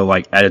Chicago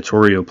like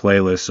editorial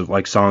playlist of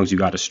like songs you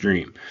got to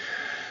stream.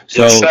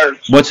 So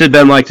yes, what's it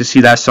been like to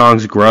see that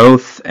song's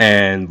growth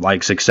and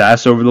like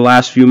success over the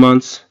last few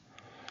months?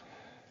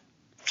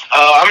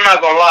 I'm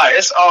not gonna lie,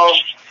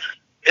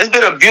 it's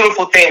been a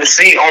beautiful thing to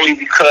see, only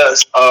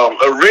because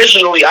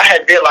originally I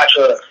had did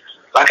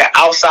like an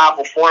outside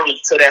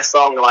performance to that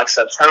song in like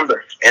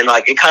September, and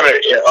like it kind of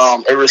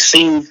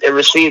it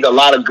received a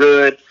lot of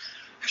good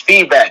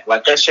feedback.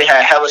 Like that shit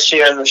had hella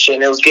shares and shit,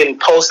 and it was getting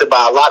posted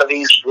by a lot of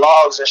these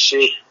blogs and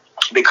shit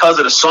because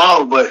of the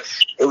song, but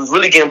it was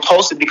really getting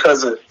posted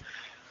because of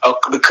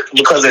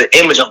the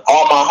image of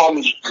all my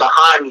homies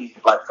behind me,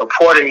 like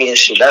supporting me and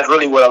shit. That's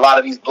really what a lot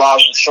of these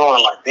blogs are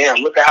showing. Like, damn,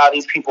 look at how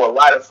these people are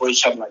riding for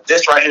each other. Like,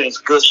 this right here is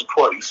good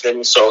support. You feel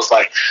me? So it's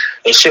like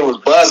that shit was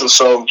buzzing.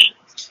 So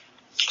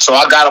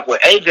I got up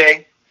with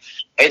AJ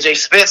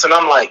Spitz, and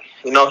I'm like,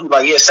 you know, he's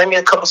like, yeah, send me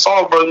a couple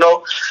songs, bro. You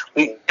know,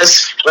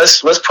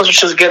 let's put some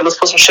shit together. Let's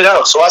put some shit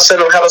out. So I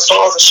sent him hella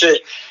songs and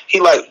shit. He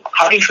like,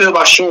 how do you feel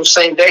about shooting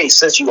Same Day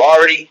since you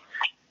already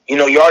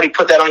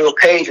put that on your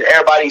page and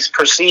everybody's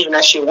perceiving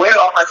that shit well?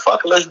 I'm like,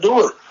 fuck it, let's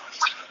do it.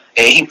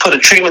 And he put a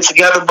treatment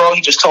together, bro. He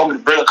just told me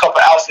to bring a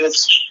couple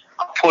outfits.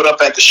 I pulled up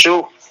at the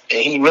shoot,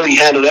 and he really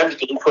handled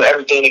everything. He put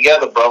everything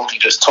together, bro. He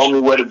just told me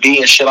where to be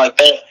and shit like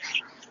that.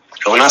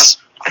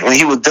 And when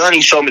he was done, he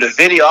showed me the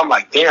video. I'm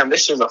like, damn,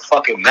 this is a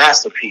fucking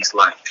masterpiece.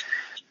 Like,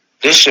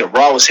 this shit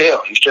raw as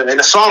hell. And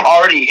the song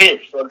already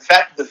hit. So the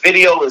fact that the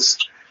video is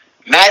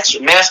match the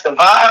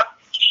vibe,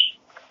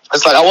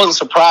 it's like I wasn't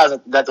surprised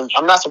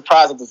I'm not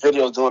surprised that the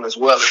video is doing as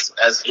well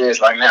as it is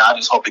right now. I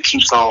just hope it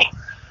keeps on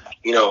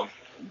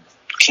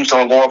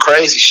going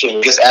crazy shit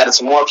and gets added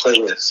to more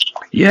playlists.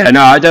 Yeah,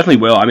 no, I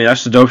definitely will. I mean,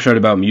 that's the dope shit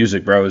about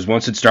music, bro, is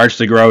once it starts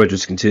to grow, it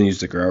just continues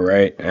to grow,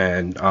 right?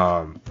 And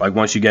like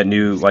once you get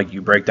new, like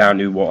you break down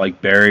new like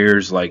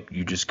barriers, like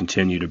you just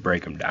continue to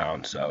break them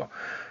down. So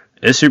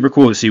it's super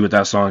cool to see what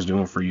that song's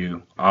doing for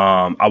you.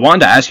 I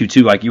wanted to ask you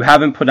too, like you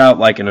haven't put out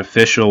like an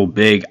official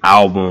big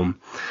album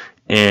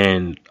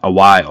in a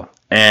while,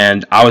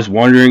 and I was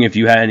wondering if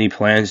you had any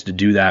plans to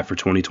do that for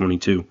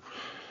 2022.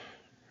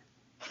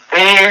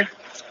 I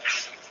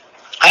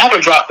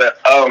haven't dropped that.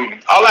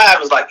 All I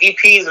have is like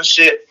EPs and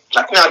shit.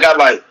 I think I got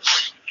like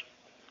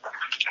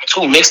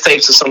 2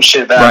 mixtapes or some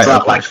shit that I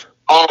dropped like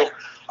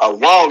a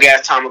long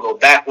ass time ago.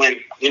 Back when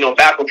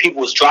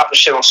people was dropping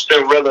shit on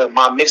Spinrilla and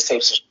my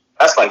mixtapes.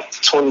 That's like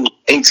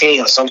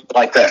 2018 or something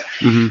like that.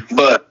 Mm-hmm.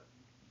 But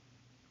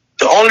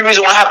the only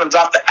reason why I haven't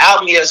dropped the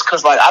album yet is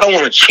because like I don't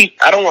want to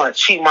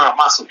cheat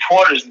my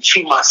supporters and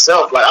cheat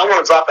myself. Like I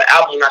want to drop an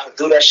album and I can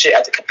do that shit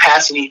at the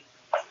capacity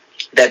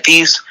that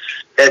these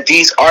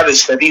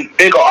artists, that these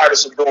bigger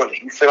artists are doing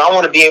it. You feel me? I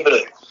want to be able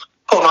to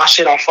put my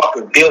shit on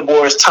fucking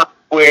billboards, Times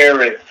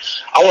Square, and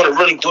I want to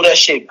really do that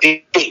shit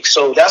big.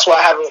 So that's why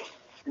I haven't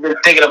been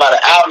thinking about an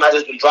album. I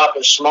just been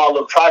dropping small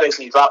little projects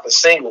and dropping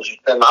singles.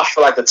 And I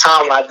feel like the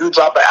time when I do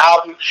drop an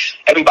album,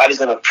 everybody's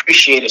gonna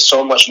appreciate it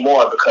so much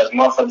more because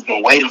motherfuckers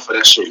been waiting for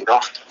that shit, you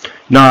know?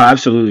 No,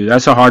 absolutely.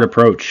 That's a hard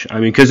approach. I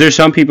mean, because there's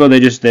some people they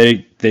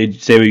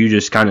say what you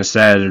just kind of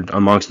said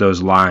amongst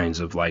those lines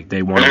of like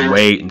they want to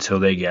wait until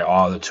they get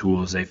all the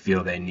tools they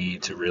feel they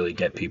need to really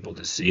get people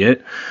to see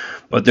it.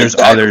 But there's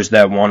others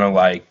that want to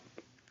like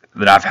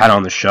that I've had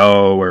on the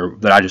show or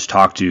that I just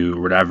talked to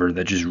or whatever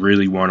that just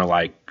really want to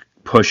like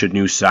push a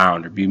new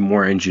sound or be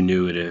more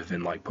ingenuitive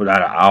and like put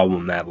out an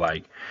album that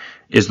like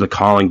is the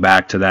calling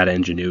back to that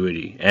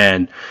ingenuity.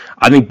 And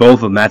I think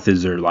both of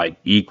methods are like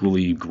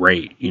equally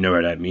great, you know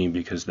what I mean,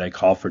 because they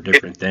call for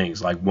different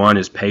things. Like one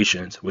is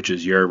patience, which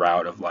is your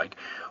route of like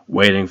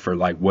waiting for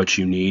like what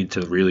you need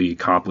to really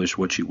accomplish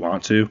what you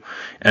want to,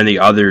 and the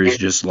other is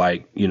just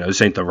like, you know,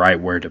 this ain't the right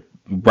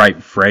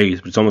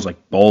phrase, but it's almost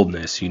like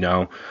boldness, you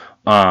know,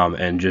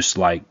 and just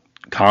like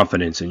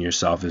confidence in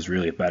yourself is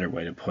really a better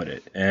way to put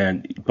it.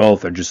 And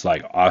both are just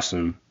like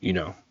awesome,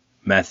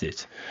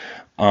 methods.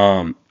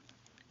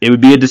 It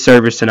would be a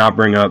disservice to not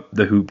bring up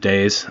the hoop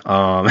days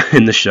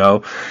in the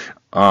show.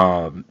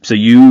 So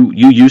you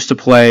used to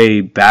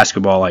play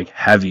basketball like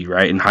heavy,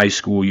 right? In high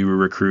school, you were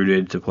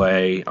recruited to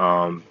play.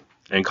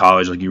 In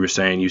college, like you were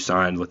saying, you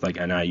signed with like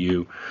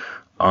NIU.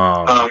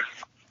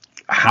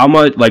 How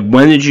much? Like,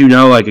 when did you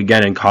know? Like,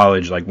 again, in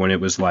college, like when it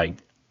was like,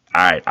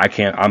 all right, I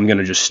can't. I'm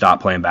gonna just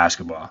stop playing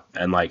basketball,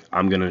 and like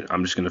I'm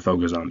just gonna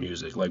focus on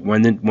music. Like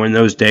when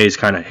those days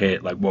kind of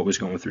hit, like what was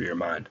going through your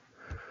mind?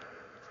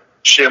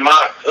 Shit, it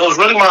was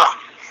really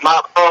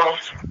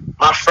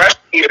my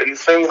freshman year. You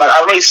feel me? Like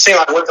I really seen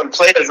like what them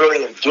players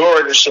really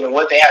endured and shit, and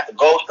what they had to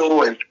go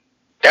through, and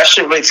that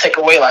shit really take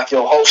away like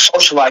your whole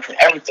social life and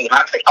everything. And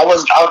I think I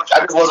just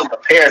wasn't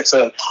prepared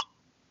to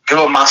give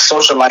up my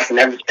social life and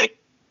everything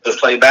to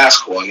play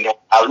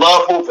basketball. I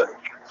love hooping.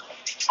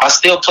 I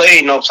still played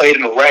in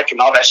the rec and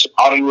all that shit,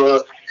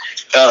 Hollywood.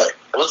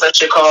 What's that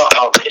shit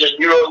called? In the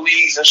Euro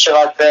leagues and shit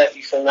like that.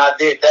 You feel me? I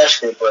did that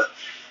shit, but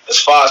as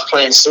far as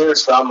playing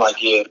seriously, I'm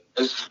like, yeah,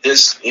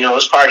 this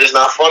part is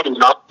not fun.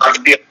 I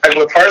can be a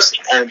regular person,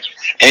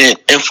 and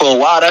for a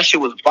while that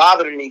shit was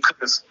bothering me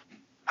because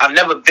I've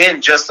never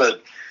been just a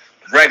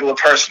regular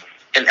person.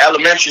 In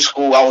elementary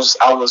school, I was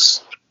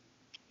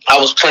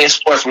playing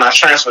sports when I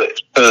transferred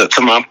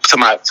to my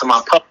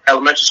public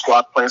elementary school. I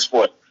was playing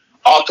sports.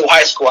 All through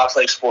high school, I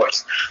played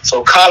sports.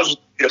 So college was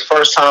the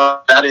first time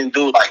I didn't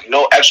do like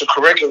no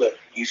extracurricular.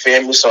 You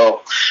feel me?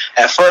 So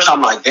at first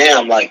I'm like,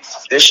 damn, like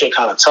this shit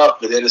kind of tough.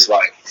 But then it's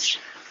like,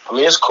 I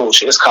mean, it's cool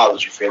shit. It's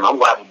college. You feel me? I'm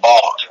gonna have a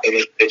ball,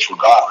 and it's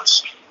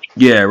regardless.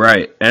 Yeah,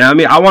 right. And I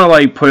mean, I want to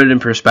like put it in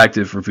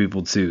perspective for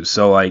people too.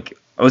 So like,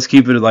 let's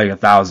keep it at like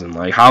 1,000.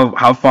 Like,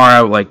 how far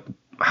out? Like,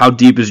 how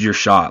deep is your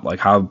shot? Like,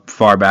 how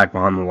far back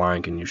behind the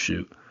line can you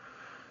shoot?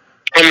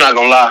 I'm not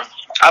gonna lie.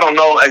 I don't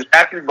know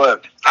exactly,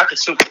 but I could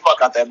shoot the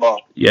fuck out that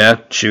ball. Yeah,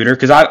 shooter.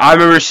 Because I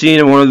remember seeing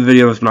in one of the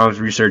videos when I was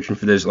researching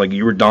for this, like,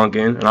 you were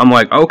dunking, and I'm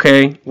like,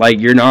 okay, like,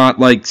 you're not,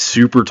 like,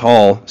 super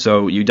tall,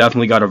 so you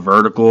definitely got a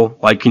vertical.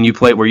 Like, can you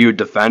play, were you a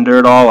defender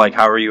at all? Like,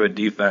 how were you at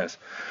defense?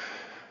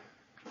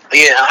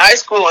 Yeah, in high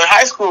school,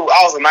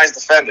 I was a nice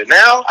defender.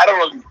 Now, I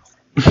don't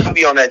really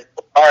be on that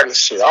guard and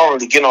shit. I don't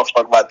really give no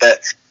fuck about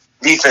that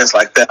defense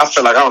like that. I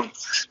feel like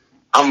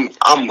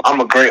I'm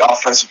a great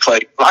offensive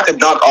player. I can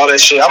dunk all that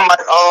shit. I'm like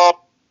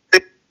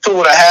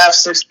 6'2.5",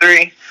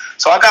 6'3".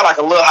 So I got like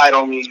a little height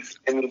on me,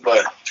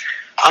 but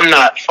I'm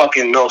not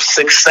fucking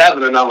 6'7"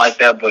 or nothing like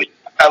that. But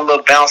I got a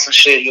little bounce and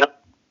shit,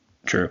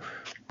 True.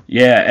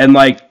 Yeah, and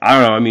like I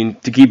don't know. I mean,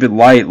 to keep it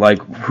light,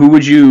 like who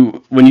would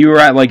you, when you were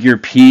at like your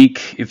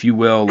peak, if you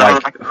will,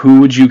 like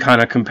who would you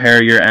kind of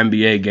compare your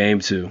NBA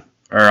game to,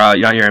 or not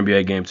your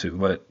NBA game to,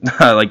 but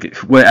like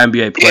what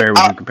NBA player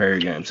would you compare your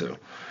game to?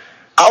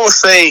 I would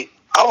say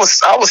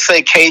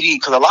KD,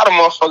 because a lot of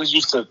motherfuckers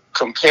used to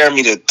compare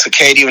me to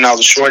KD when I was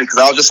a shorty, because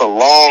I was just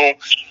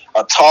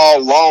a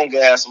tall,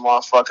 long-ass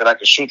motherfucker that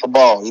could shoot the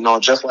ball,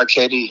 just like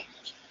KD.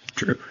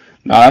 True.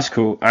 No, that's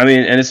cool. I mean,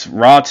 and it's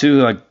raw,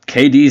 too. Like,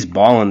 KD's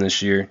balling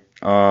this year.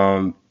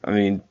 I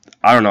mean,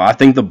 I don't know. I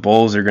think the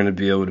Bulls are going to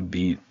be able to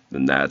beat the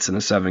Nets in a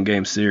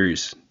 7-game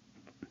series.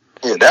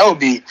 Yeah, that would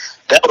be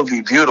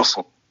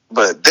beautiful.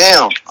 But,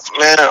 damn,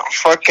 man,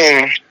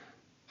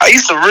 I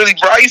used to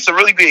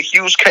really be a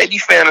huge KD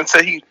fan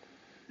until he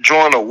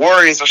joined the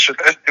Warriors and shit.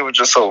 That shit was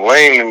just so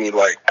lame to me.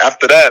 Like,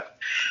 after that,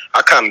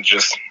 I kind of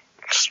just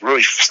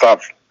really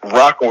stopped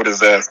rocking with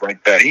his ass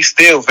like that. He's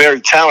still very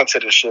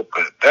talented and shit,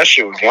 but that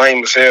shit was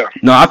lame as hell.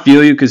 No, I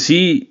feel you, because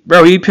he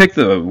picked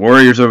the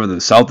Warriors over the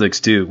Celtics,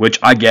 too, which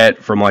I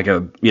get from, like, a,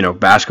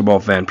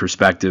 basketball fan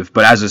perspective.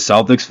 But as a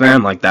Celtics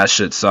fan, like, that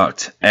shit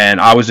sucked. And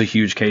I was a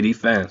huge KD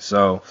fan,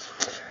 so...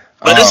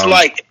 But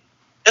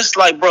it's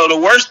like, bro,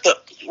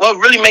 what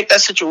really make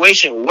that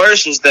situation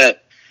worse is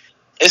that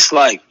it's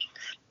like,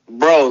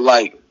 bro,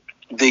 like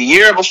the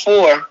year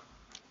before,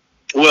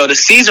 the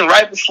season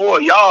right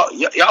before, y'all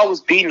was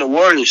beating the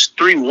Warriors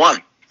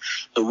 3-1.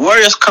 The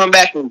Warriors come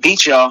back and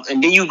beat y'all,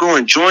 and then you go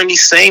and join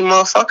these same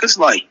motherfuckers?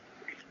 Like,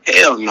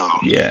 hell no.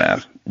 Yeah,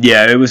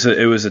 it was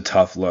a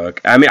tough look.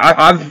 I mean,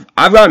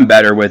 I've gotten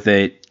better with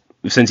it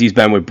since he's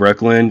been with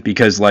Brooklyn,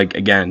 because, like,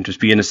 again, just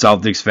being a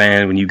Celtics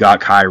fan, when you got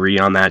Kyrie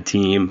on that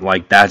team,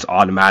 like, that's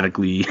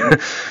automatically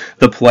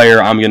the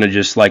player I'm going to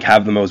just, like,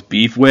 have the most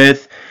beef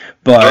with.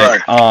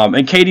 But,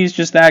 and KD's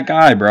just that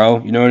guy,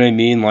 bro. You know what I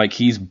mean? Like,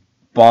 he's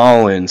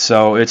balling,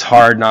 so it's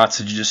hard not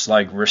to just,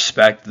 like,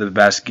 respect the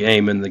best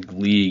game in the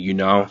league,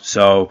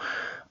 So,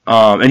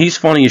 and he's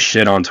funny as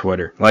shit on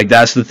Twitter. Like,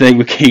 that's the thing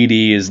with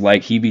KD is,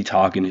 like, he be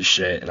talking his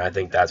shit, and I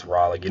think that's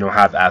raw. Like, you don't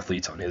have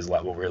athletes on his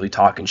level really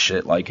talking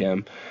shit like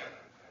him.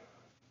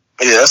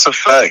 Yeah, that's a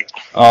fact.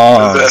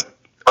 That's a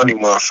funny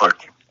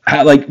motherfucker.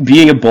 Like,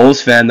 being a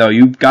Bulls fan, though,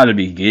 you've got to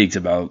be geeked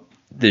about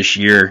this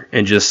year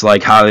and just,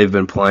 like, how they've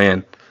been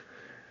playing.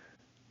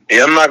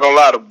 Yeah, I'm not going to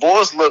lie. The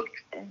Bulls look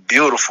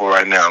beautiful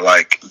right now.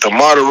 Like,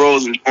 DeMar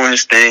DeRozan doing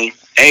his thing.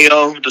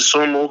 Ayo, the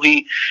sumo,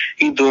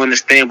 he doing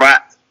his thing.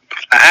 But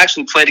I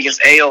actually played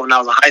against AO when I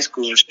was in high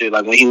school and shit.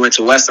 Like when he went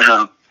to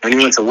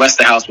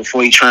Westerhouse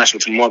before he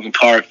transferred to Morgan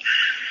Park.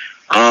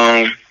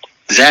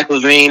 Zach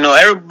Levine,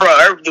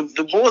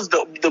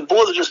 the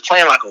Bulls are just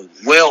playing like a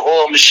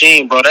well-oiled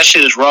machine, bro. That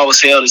shit is raw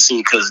as hell to see.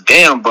 Because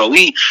damn, bro,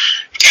 we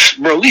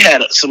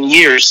had some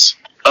years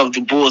of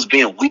the Bulls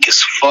being weak as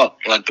fuck.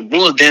 Like the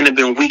Bulls ain't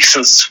been weak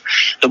since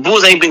the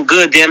Bulls ain't been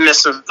good damn near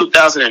since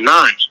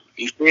 2009.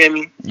 You feel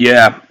me?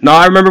 Yeah. No,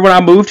 I remember when I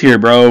moved here,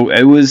 bro.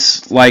 It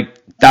was like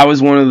that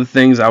was one of the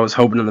things I was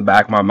hoping in the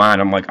back of my mind.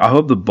 I'm like, I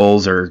hope the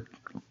Bulls are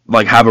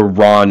like have a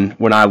run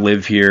when I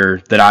live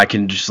here that I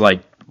can just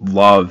like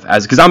love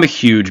as because I'm a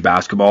huge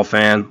basketball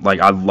fan.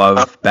 Like I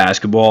love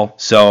basketball,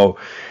 so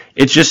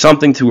it's just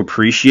something to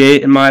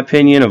appreciate in my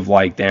opinion. Of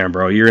like, damn,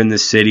 bro, you're in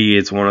this city.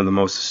 It's one of the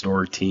most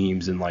historic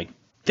teams, and like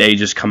they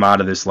just come out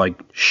of this like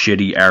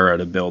shitty era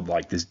to build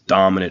like this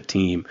dominant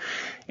team,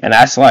 and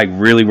that's like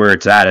really where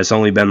it's at. It's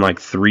only been like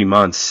 3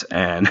 months,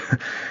 and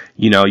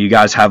you know, you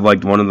guys have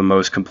like one of the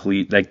most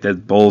complete, like the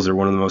Bulls are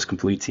one of the most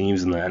complete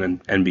teams in the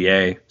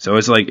NBA. So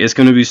it's like, it's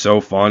going to be so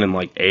fun in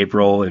like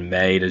April and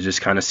May to just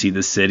kind of see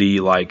the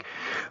city like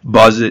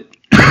buzzing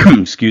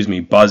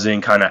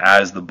kind of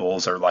as the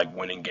Bulls are like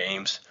winning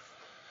games.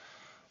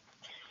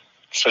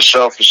 For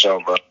sure,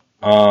 bro.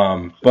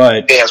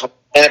 But yeah, it's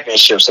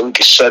championship, so we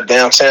can shut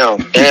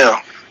downtown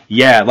down.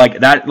 Yeah,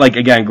 like that, like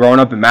again, growing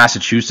up in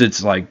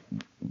Massachusetts, like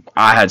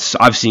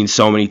I've seen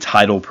so many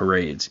title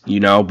parades, you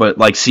know, but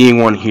like seeing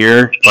one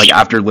here, like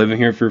after living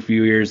here for a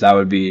few years,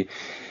 that'd be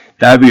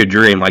a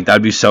dream. Like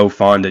that'd be so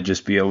fun to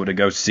just be able to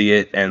go see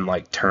it and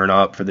like turn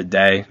up for the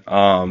day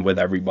with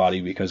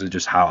everybody because of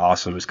just how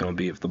awesome it's going to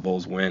be if the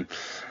Bulls win.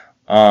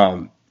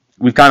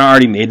 We've kind of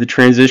already made the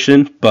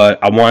transition,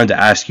 but I wanted to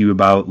ask you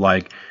about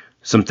like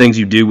some things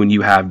you do when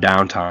you have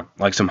downtime,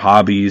 like some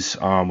hobbies,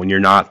 when you're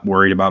not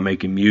worried about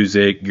making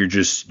music, you're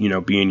just, you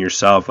know, being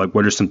yourself. Like,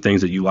 what are some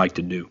things that you like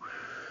to do?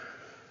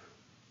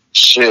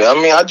 Shit, I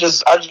mean, I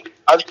just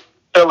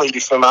feel you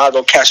feel me? I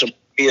go catch a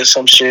beer or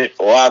some shit,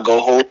 or I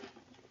go home,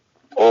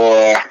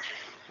 or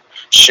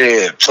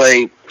shit,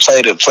 play the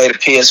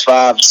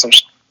PS5 or some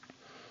shit.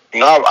 You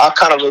know, I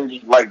kind of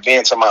really like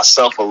being to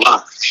myself a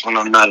lot when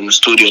I'm not in the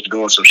studio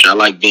doing some shit. I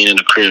like being in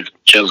the crib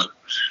chilling.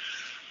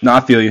 No,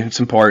 I feel you.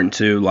 It's important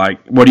too. Like,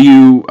 what do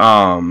you play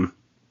on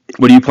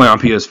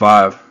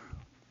PS5?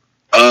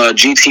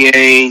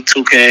 GTA,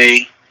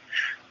 2K.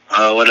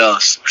 What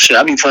else? Shit,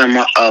 I be playing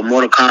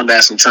Mortal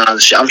Kombat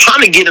sometimes. Shit. I'm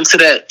trying to get into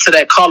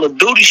that Call of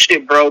Duty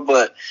shit, bro.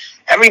 But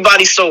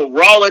everybody's so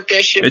raw at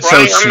that shit. It's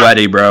bro. So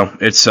sweaty, bro.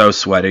 It's so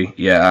sweaty.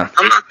 Yeah.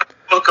 I'm not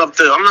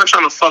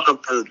trying to fuck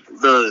up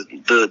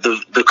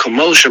the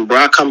commotion, bro.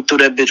 I come through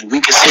that bitch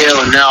weak as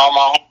hell, and now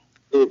all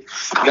my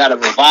gotta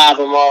revive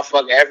a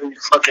motherfucker every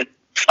fucking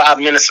 5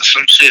 minutes or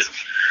some shit.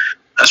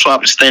 That's why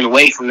I've been staying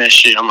away from that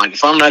shit. I'm like,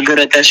 if I'm not good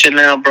at that shit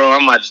now, bro, I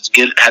might just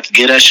have to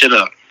get that shit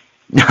up.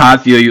 I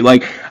feel you.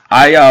 Like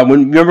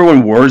remember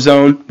when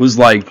Warzone was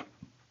like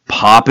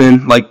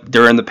popping like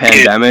during the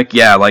pandemic?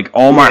 Yeah, like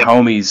all my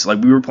homies, like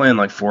we were playing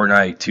like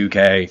Fortnite,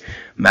 2K,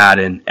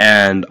 Madden,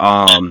 and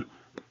a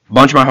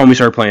bunch of my homies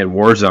started playing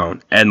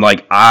Warzone, and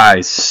like I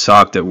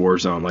sucked at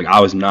Warzone. Like I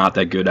was not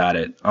that good at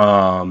it.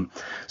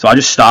 So I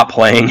just stopped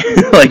playing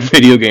like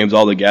video games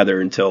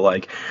altogether until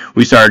like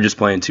we started just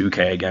playing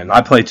 2K again.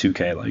 I play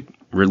 2K like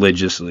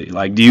religiously.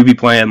 Like, do you be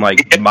playing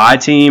like my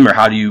team, or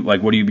how do you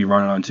like what do you be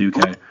running on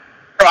 2K?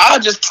 Bro, I'll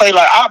play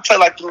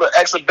like the little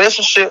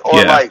exhibition shit,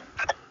 or like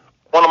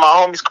one of my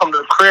homies come to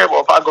the crib,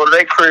 or if I go to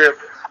their crib,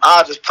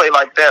 I'll just play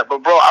like that.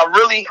 But bro, I'm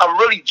really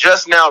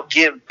just now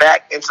getting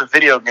back into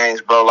video games,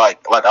 bro. Like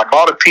I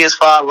bought a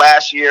PS5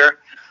 last year.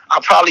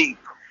 I bought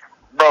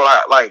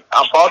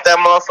that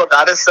motherfucker.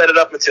 I didn't set it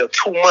up until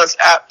 3 months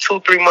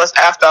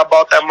after I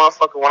bought that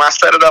motherfucker. When I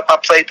set it up, I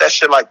played that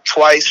shit like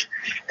twice,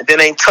 and then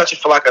ain't touch it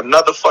for like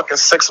another fucking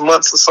 6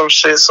 months or some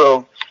shit.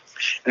 So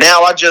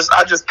now I just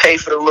pay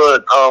for the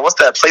little what's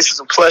that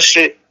PlayStation Plus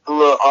shit, the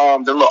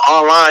little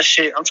online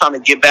shit. I'm trying to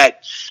get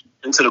back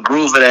into the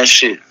groove of that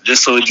shit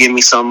just so it give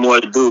me something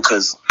more to do.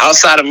 Cause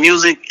outside of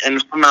music and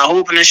if I'm not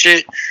hooping and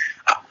shit,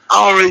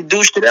 I don't really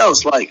do shit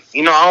else. Like,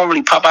 you know, I don't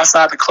really pop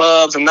outside the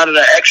clubs and none of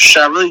that extra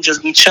shit. I really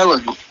just be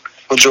chilling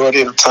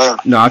majority of the time.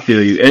 No, I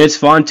feel you. And it's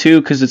fun,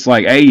 too, because it's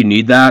like, hey, you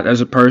need that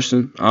as a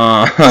person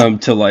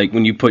to, like,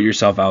 when you put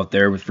yourself out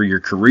there for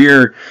your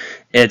career,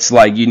 it's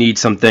like you need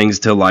some things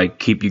to, like,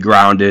 keep you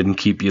grounded and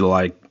keep you,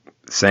 like,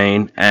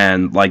 sane.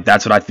 And, like,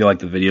 that's what I feel like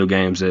the video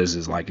games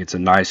is like, it's a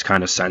nice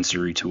kind of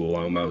sensory tool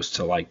almost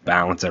to, like,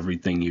 balance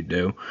everything you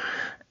do.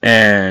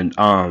 And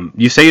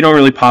you say you don't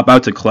really pop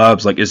out to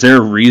clubs. Like, is there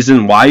a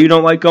reason why you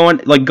don't like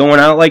going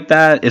out like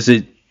that? Is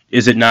it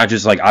not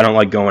just like I don't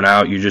like going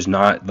out? You're just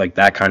not like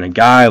that kind of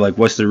guy. Like,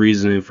 what's the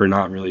reason for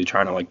not really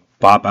trying to like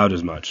pop out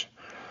as much?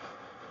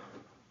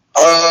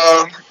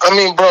 I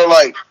mean, bro,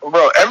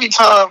 every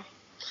time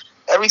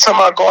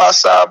I go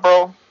outside,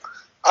 bro,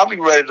 I'll be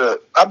ready to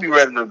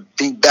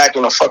be back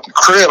in a fucking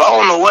crib. I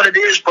don't know what it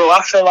is, bro.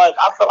 I feel like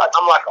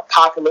I'm like a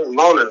popular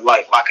loner,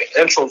 like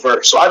an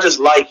introvert. So I just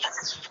like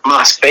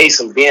my space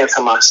and being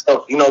to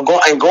myself. You know,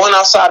 going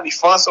outside be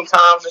fun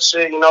sometimes and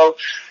shit. You know,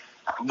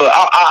 but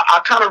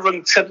I kind of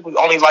really typically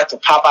only like to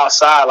pop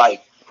outside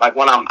like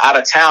when I'm out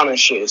of town and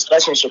shit.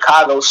 Especially in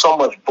Chicago, so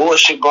much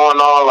bullshit going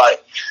on.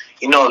 Like,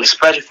 you know,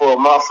 especially for a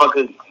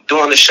motherfucker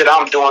doing the shit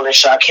I'm doing and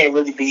shit, I can't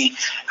really be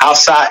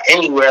outside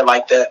anywhere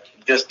like that,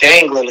 just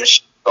dangling and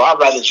shit. So I'd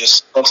rather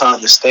just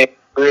sometimes just stay in the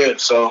crib.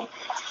 So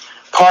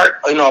a part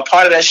of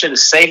that shit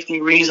is safety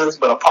reasons,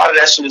 but a part of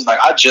that shit is like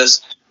I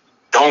just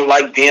don't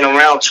like being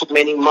around too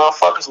many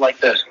motherfuckers like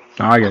that.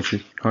 I get you,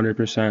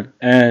 100%.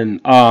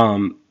 And I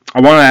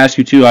want to ask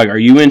you too, like, are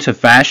you into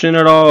fashion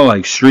at all,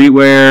 like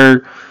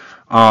streetwear?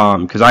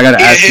 Because I got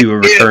to ask you a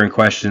recurring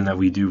question that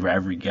we do for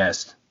every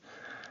guest.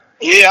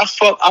 Yeah, I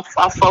fuck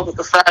with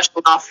the fashion.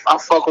 I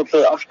fuck with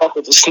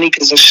the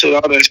sneakers and shit,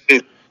 all that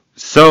shit.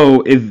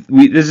 So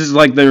this is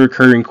like the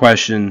recurring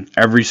question,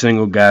 every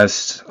single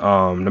guest,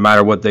 no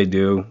matter what they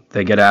do,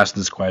 they get asked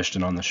this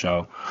question on the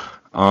show.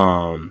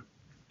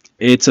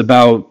 It's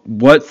about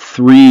what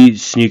 3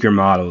 sneaker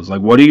models,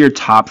 like what are your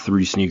top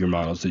 3 sneaker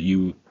models that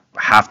you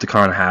have to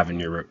kind of have in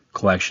your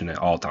collection at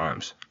all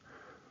times?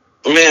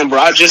 Man, bro,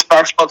 I just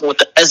started fucking with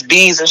the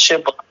SBs and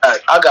shit, but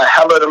I got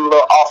hella them little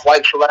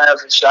off-white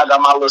collabs and shit. I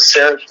got my little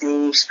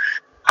Syracuse.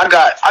 I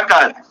got,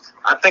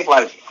 I think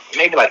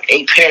maybe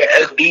 8 pair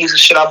of SBs and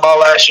shit I bought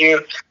last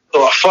year.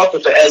 So I fuck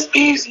with the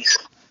SBs.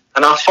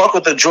 And I fuck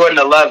with the Jordan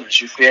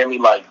 11s, you feel me?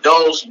 Like,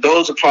 those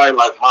are probably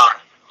like my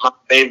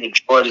favorite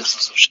Jordans and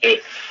some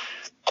shit.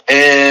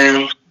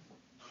 And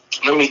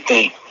let me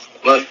think.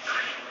 Look,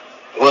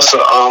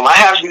 I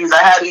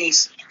had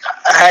these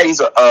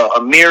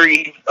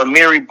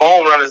Amiri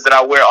bone runners that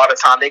I wear all the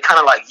time. They kind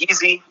of like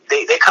Yeezy.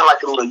 They kind of like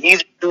the little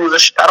Yeezy shoes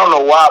and shit. I don't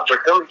know why,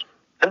 but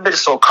them bitches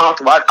so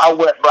comfortable. I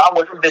wear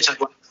them bitches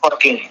like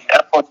fucking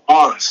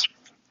F1s.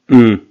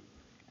 Mm.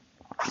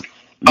 Yeah.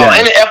 Oh,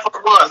 and the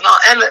F1s. No,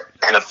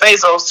 and the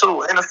Fazos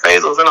too. And the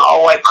Fazos and the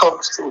all-white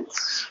coats too.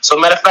 So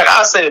matter of fact,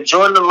 I say the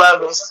Jordan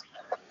 11s,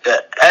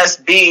 the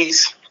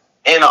SBs,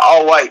 and the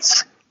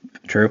all-whites.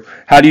 True.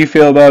 How do you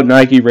feel about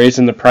Nike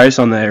raising the price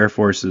on the Air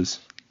Forces?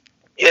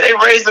 Yeah, they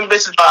raised them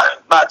bitches by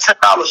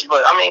 $10,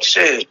 but I mean,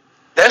 shit,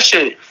 that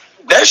shit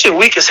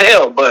weak as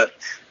hell. But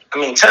I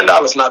mean,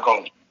 $10 not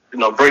gonna,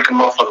 break a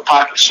motherfucking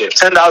pocket. Shit,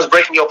 $10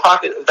 breaking your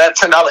pocket. If that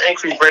 $10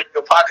 increase breaking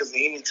your pockets,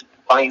 then you need to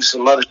find you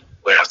some other shit to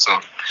wear or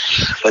something.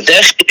 But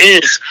that shit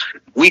is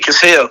weak as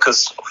hell.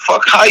 Cause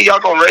fuck, how y'all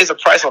gonna raise the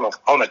price on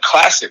a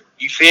classic?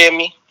 You feel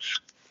me?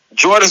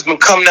 Jordan's been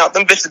coming out.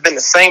 Them bitches been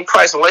the same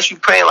price unless you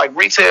paying like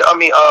retail. I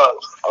mean,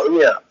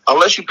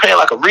 unless you paying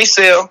like a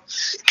resale,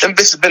 them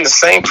bitches been the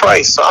same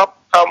price. So how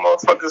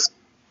motherfuckers,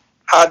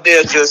 how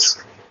dare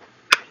just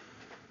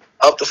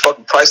up the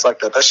fucking price like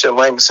that? That shit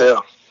lame as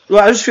hell.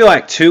 Well, I just feel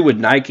like too with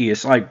Nike,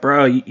 it's like,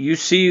 bro, you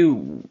see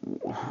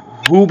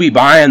who be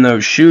buying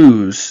those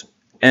shoes,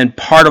 and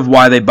part of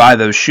why they buy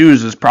those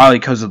shoes is probably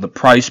because of the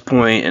price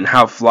point and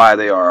how fly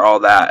they are, all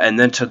that, and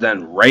then to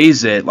then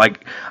raise it,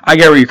 like, I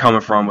get where you're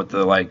coming from with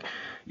the, like,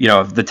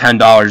 if the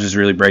 $10 is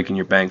really breaking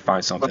your bank,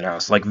 find something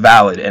else, like,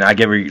 valid, and I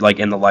get where like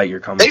in the light you're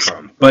coming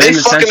from. But they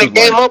fucking the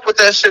game up with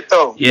that shit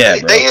though. Yeah,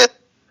 they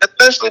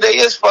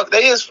is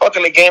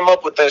fucking the game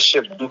up with that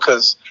shit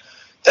because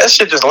that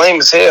shit just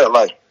lame as hell.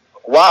 Like,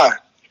 why?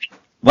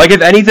 Like,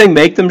 if anything,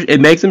 make them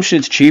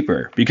shits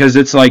cheaper because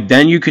it's like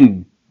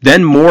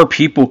then more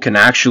people can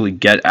actually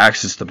get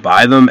access to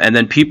buy them, and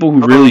then people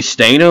who really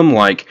stain them,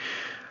 like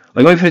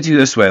let me put it to you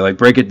this way, like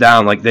break it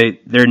down, like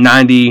they're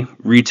 90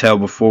 retail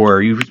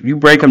before, you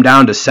break them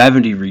down to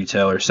 70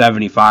 retail or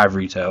 75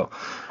 retail,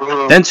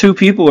 then 2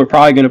 people are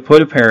probably going to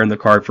put a pair in the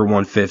cart for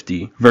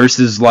 $150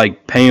 versus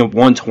like paying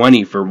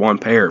 $120 for 1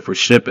 pair for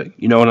shipping.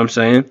 You know what I'm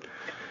saying?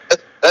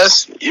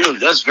 That's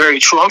very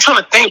true. I'm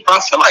trying to think, bro. I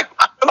feel like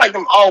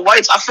them all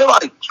whites. I feel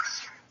like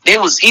they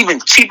was even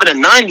cheaper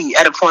than 90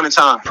 at a point in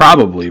time.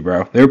 Probably,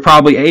 bro. They were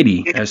probably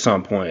 80 at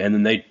some point, and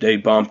then they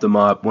bumped them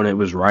up when it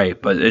was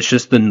right. But it's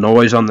just the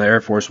noise on the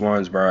Air Force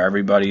Ones, bro.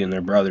 Everybody and their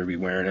brother be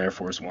wearing Air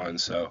Force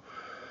Ones. So,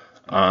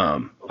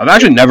 I've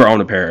actually never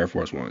owned a pair of Air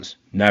Force Ones.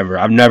 Never.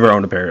 I've never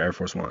owned a pair of Air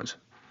Force Ones.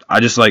 I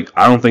just I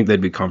don't think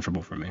they'd be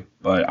comfortable for me.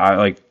 But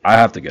I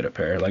have to get a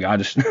pair. Like I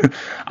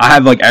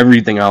have like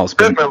everything else,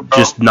 but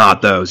just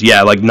not those.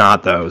 Yeah, like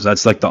not those.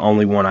 That's like the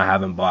only one I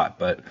haven't bought.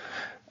 But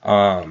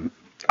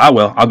I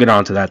will. I'll get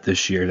on to that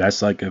this year.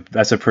 That's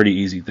a pretty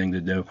easy thing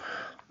to do.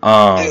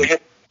 Dude,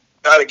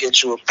 gotta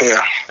get you a pair.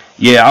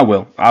 Yeah, I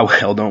will.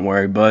 Don't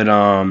worry. But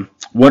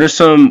what are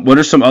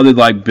some other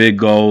like big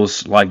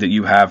goals like that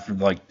you have for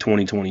like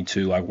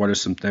 2022? Like, what are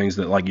some things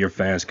that like your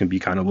fans can be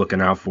kind of looking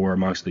out for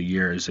amongst the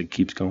year as it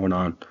keeps going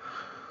on?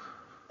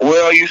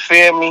 Well, you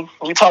feel me?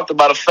 We talked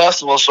about a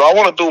festival, so I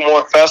want to do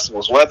more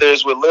festivals, whether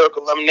it's with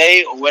Lyrical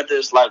Lemonade or whether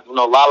it's like,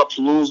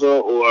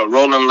 Lollapalooza or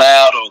Rolling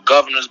Loud or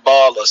Governor's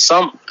Ball or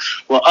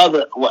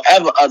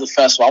whatever other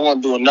festival. I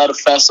want to do another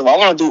festival. I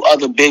want to do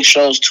other big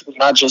shows too,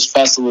 not just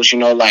festivals,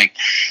 like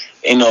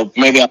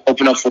maybe I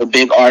open up for a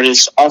big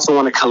artist. Also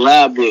want to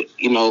collab with,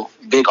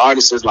 big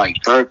artists like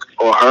Dirk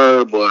or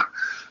Herb or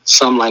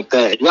something like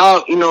that.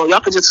 Y'all, y'all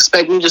could just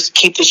expect me just to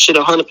keep this shit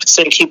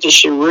 100%, keep this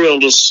shit real,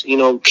 and just,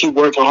 keep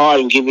working hard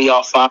and giving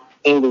y'all 5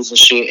 singles and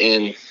shit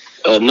and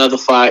another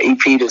 5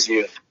 EP this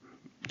year.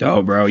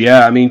 Dope, bro.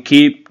 Yeah, I mean,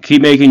 keep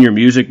making your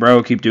music,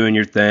 bro. Keep doing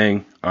your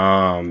thing.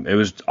 It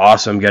was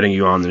awesome getting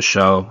you on the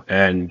show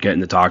and getting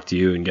to talk to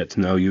you and get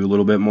to know you a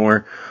little bit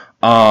more.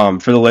 For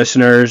the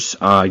listeners,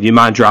 do you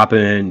mind dropping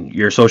in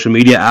your social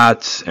media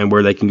ads and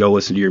where they can go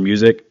listen to your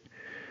music?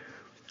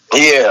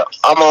 Yeah,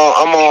 I'm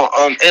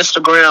on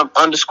Instagram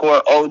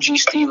 _OG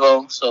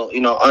Stevo. So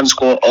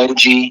 _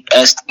 OG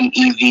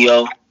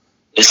STEVO.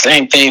 The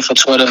same thing for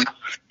Twitter.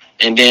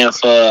 And then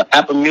for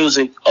Apple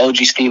Music, OG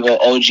Stevo,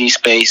 OG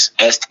space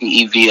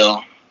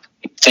STEVO.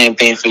 Same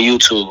thing for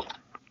YouTube.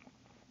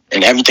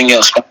 And everything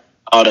else,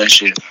 all that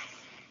shit.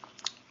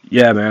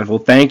 Yeah, man. Well,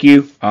 thank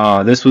you.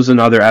 This was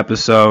another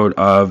episode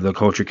of the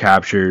Culture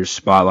Captures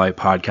Spotlight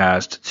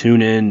Podcast.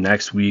 Tune in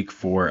next week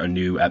for a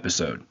new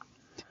episode.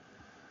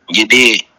 You did.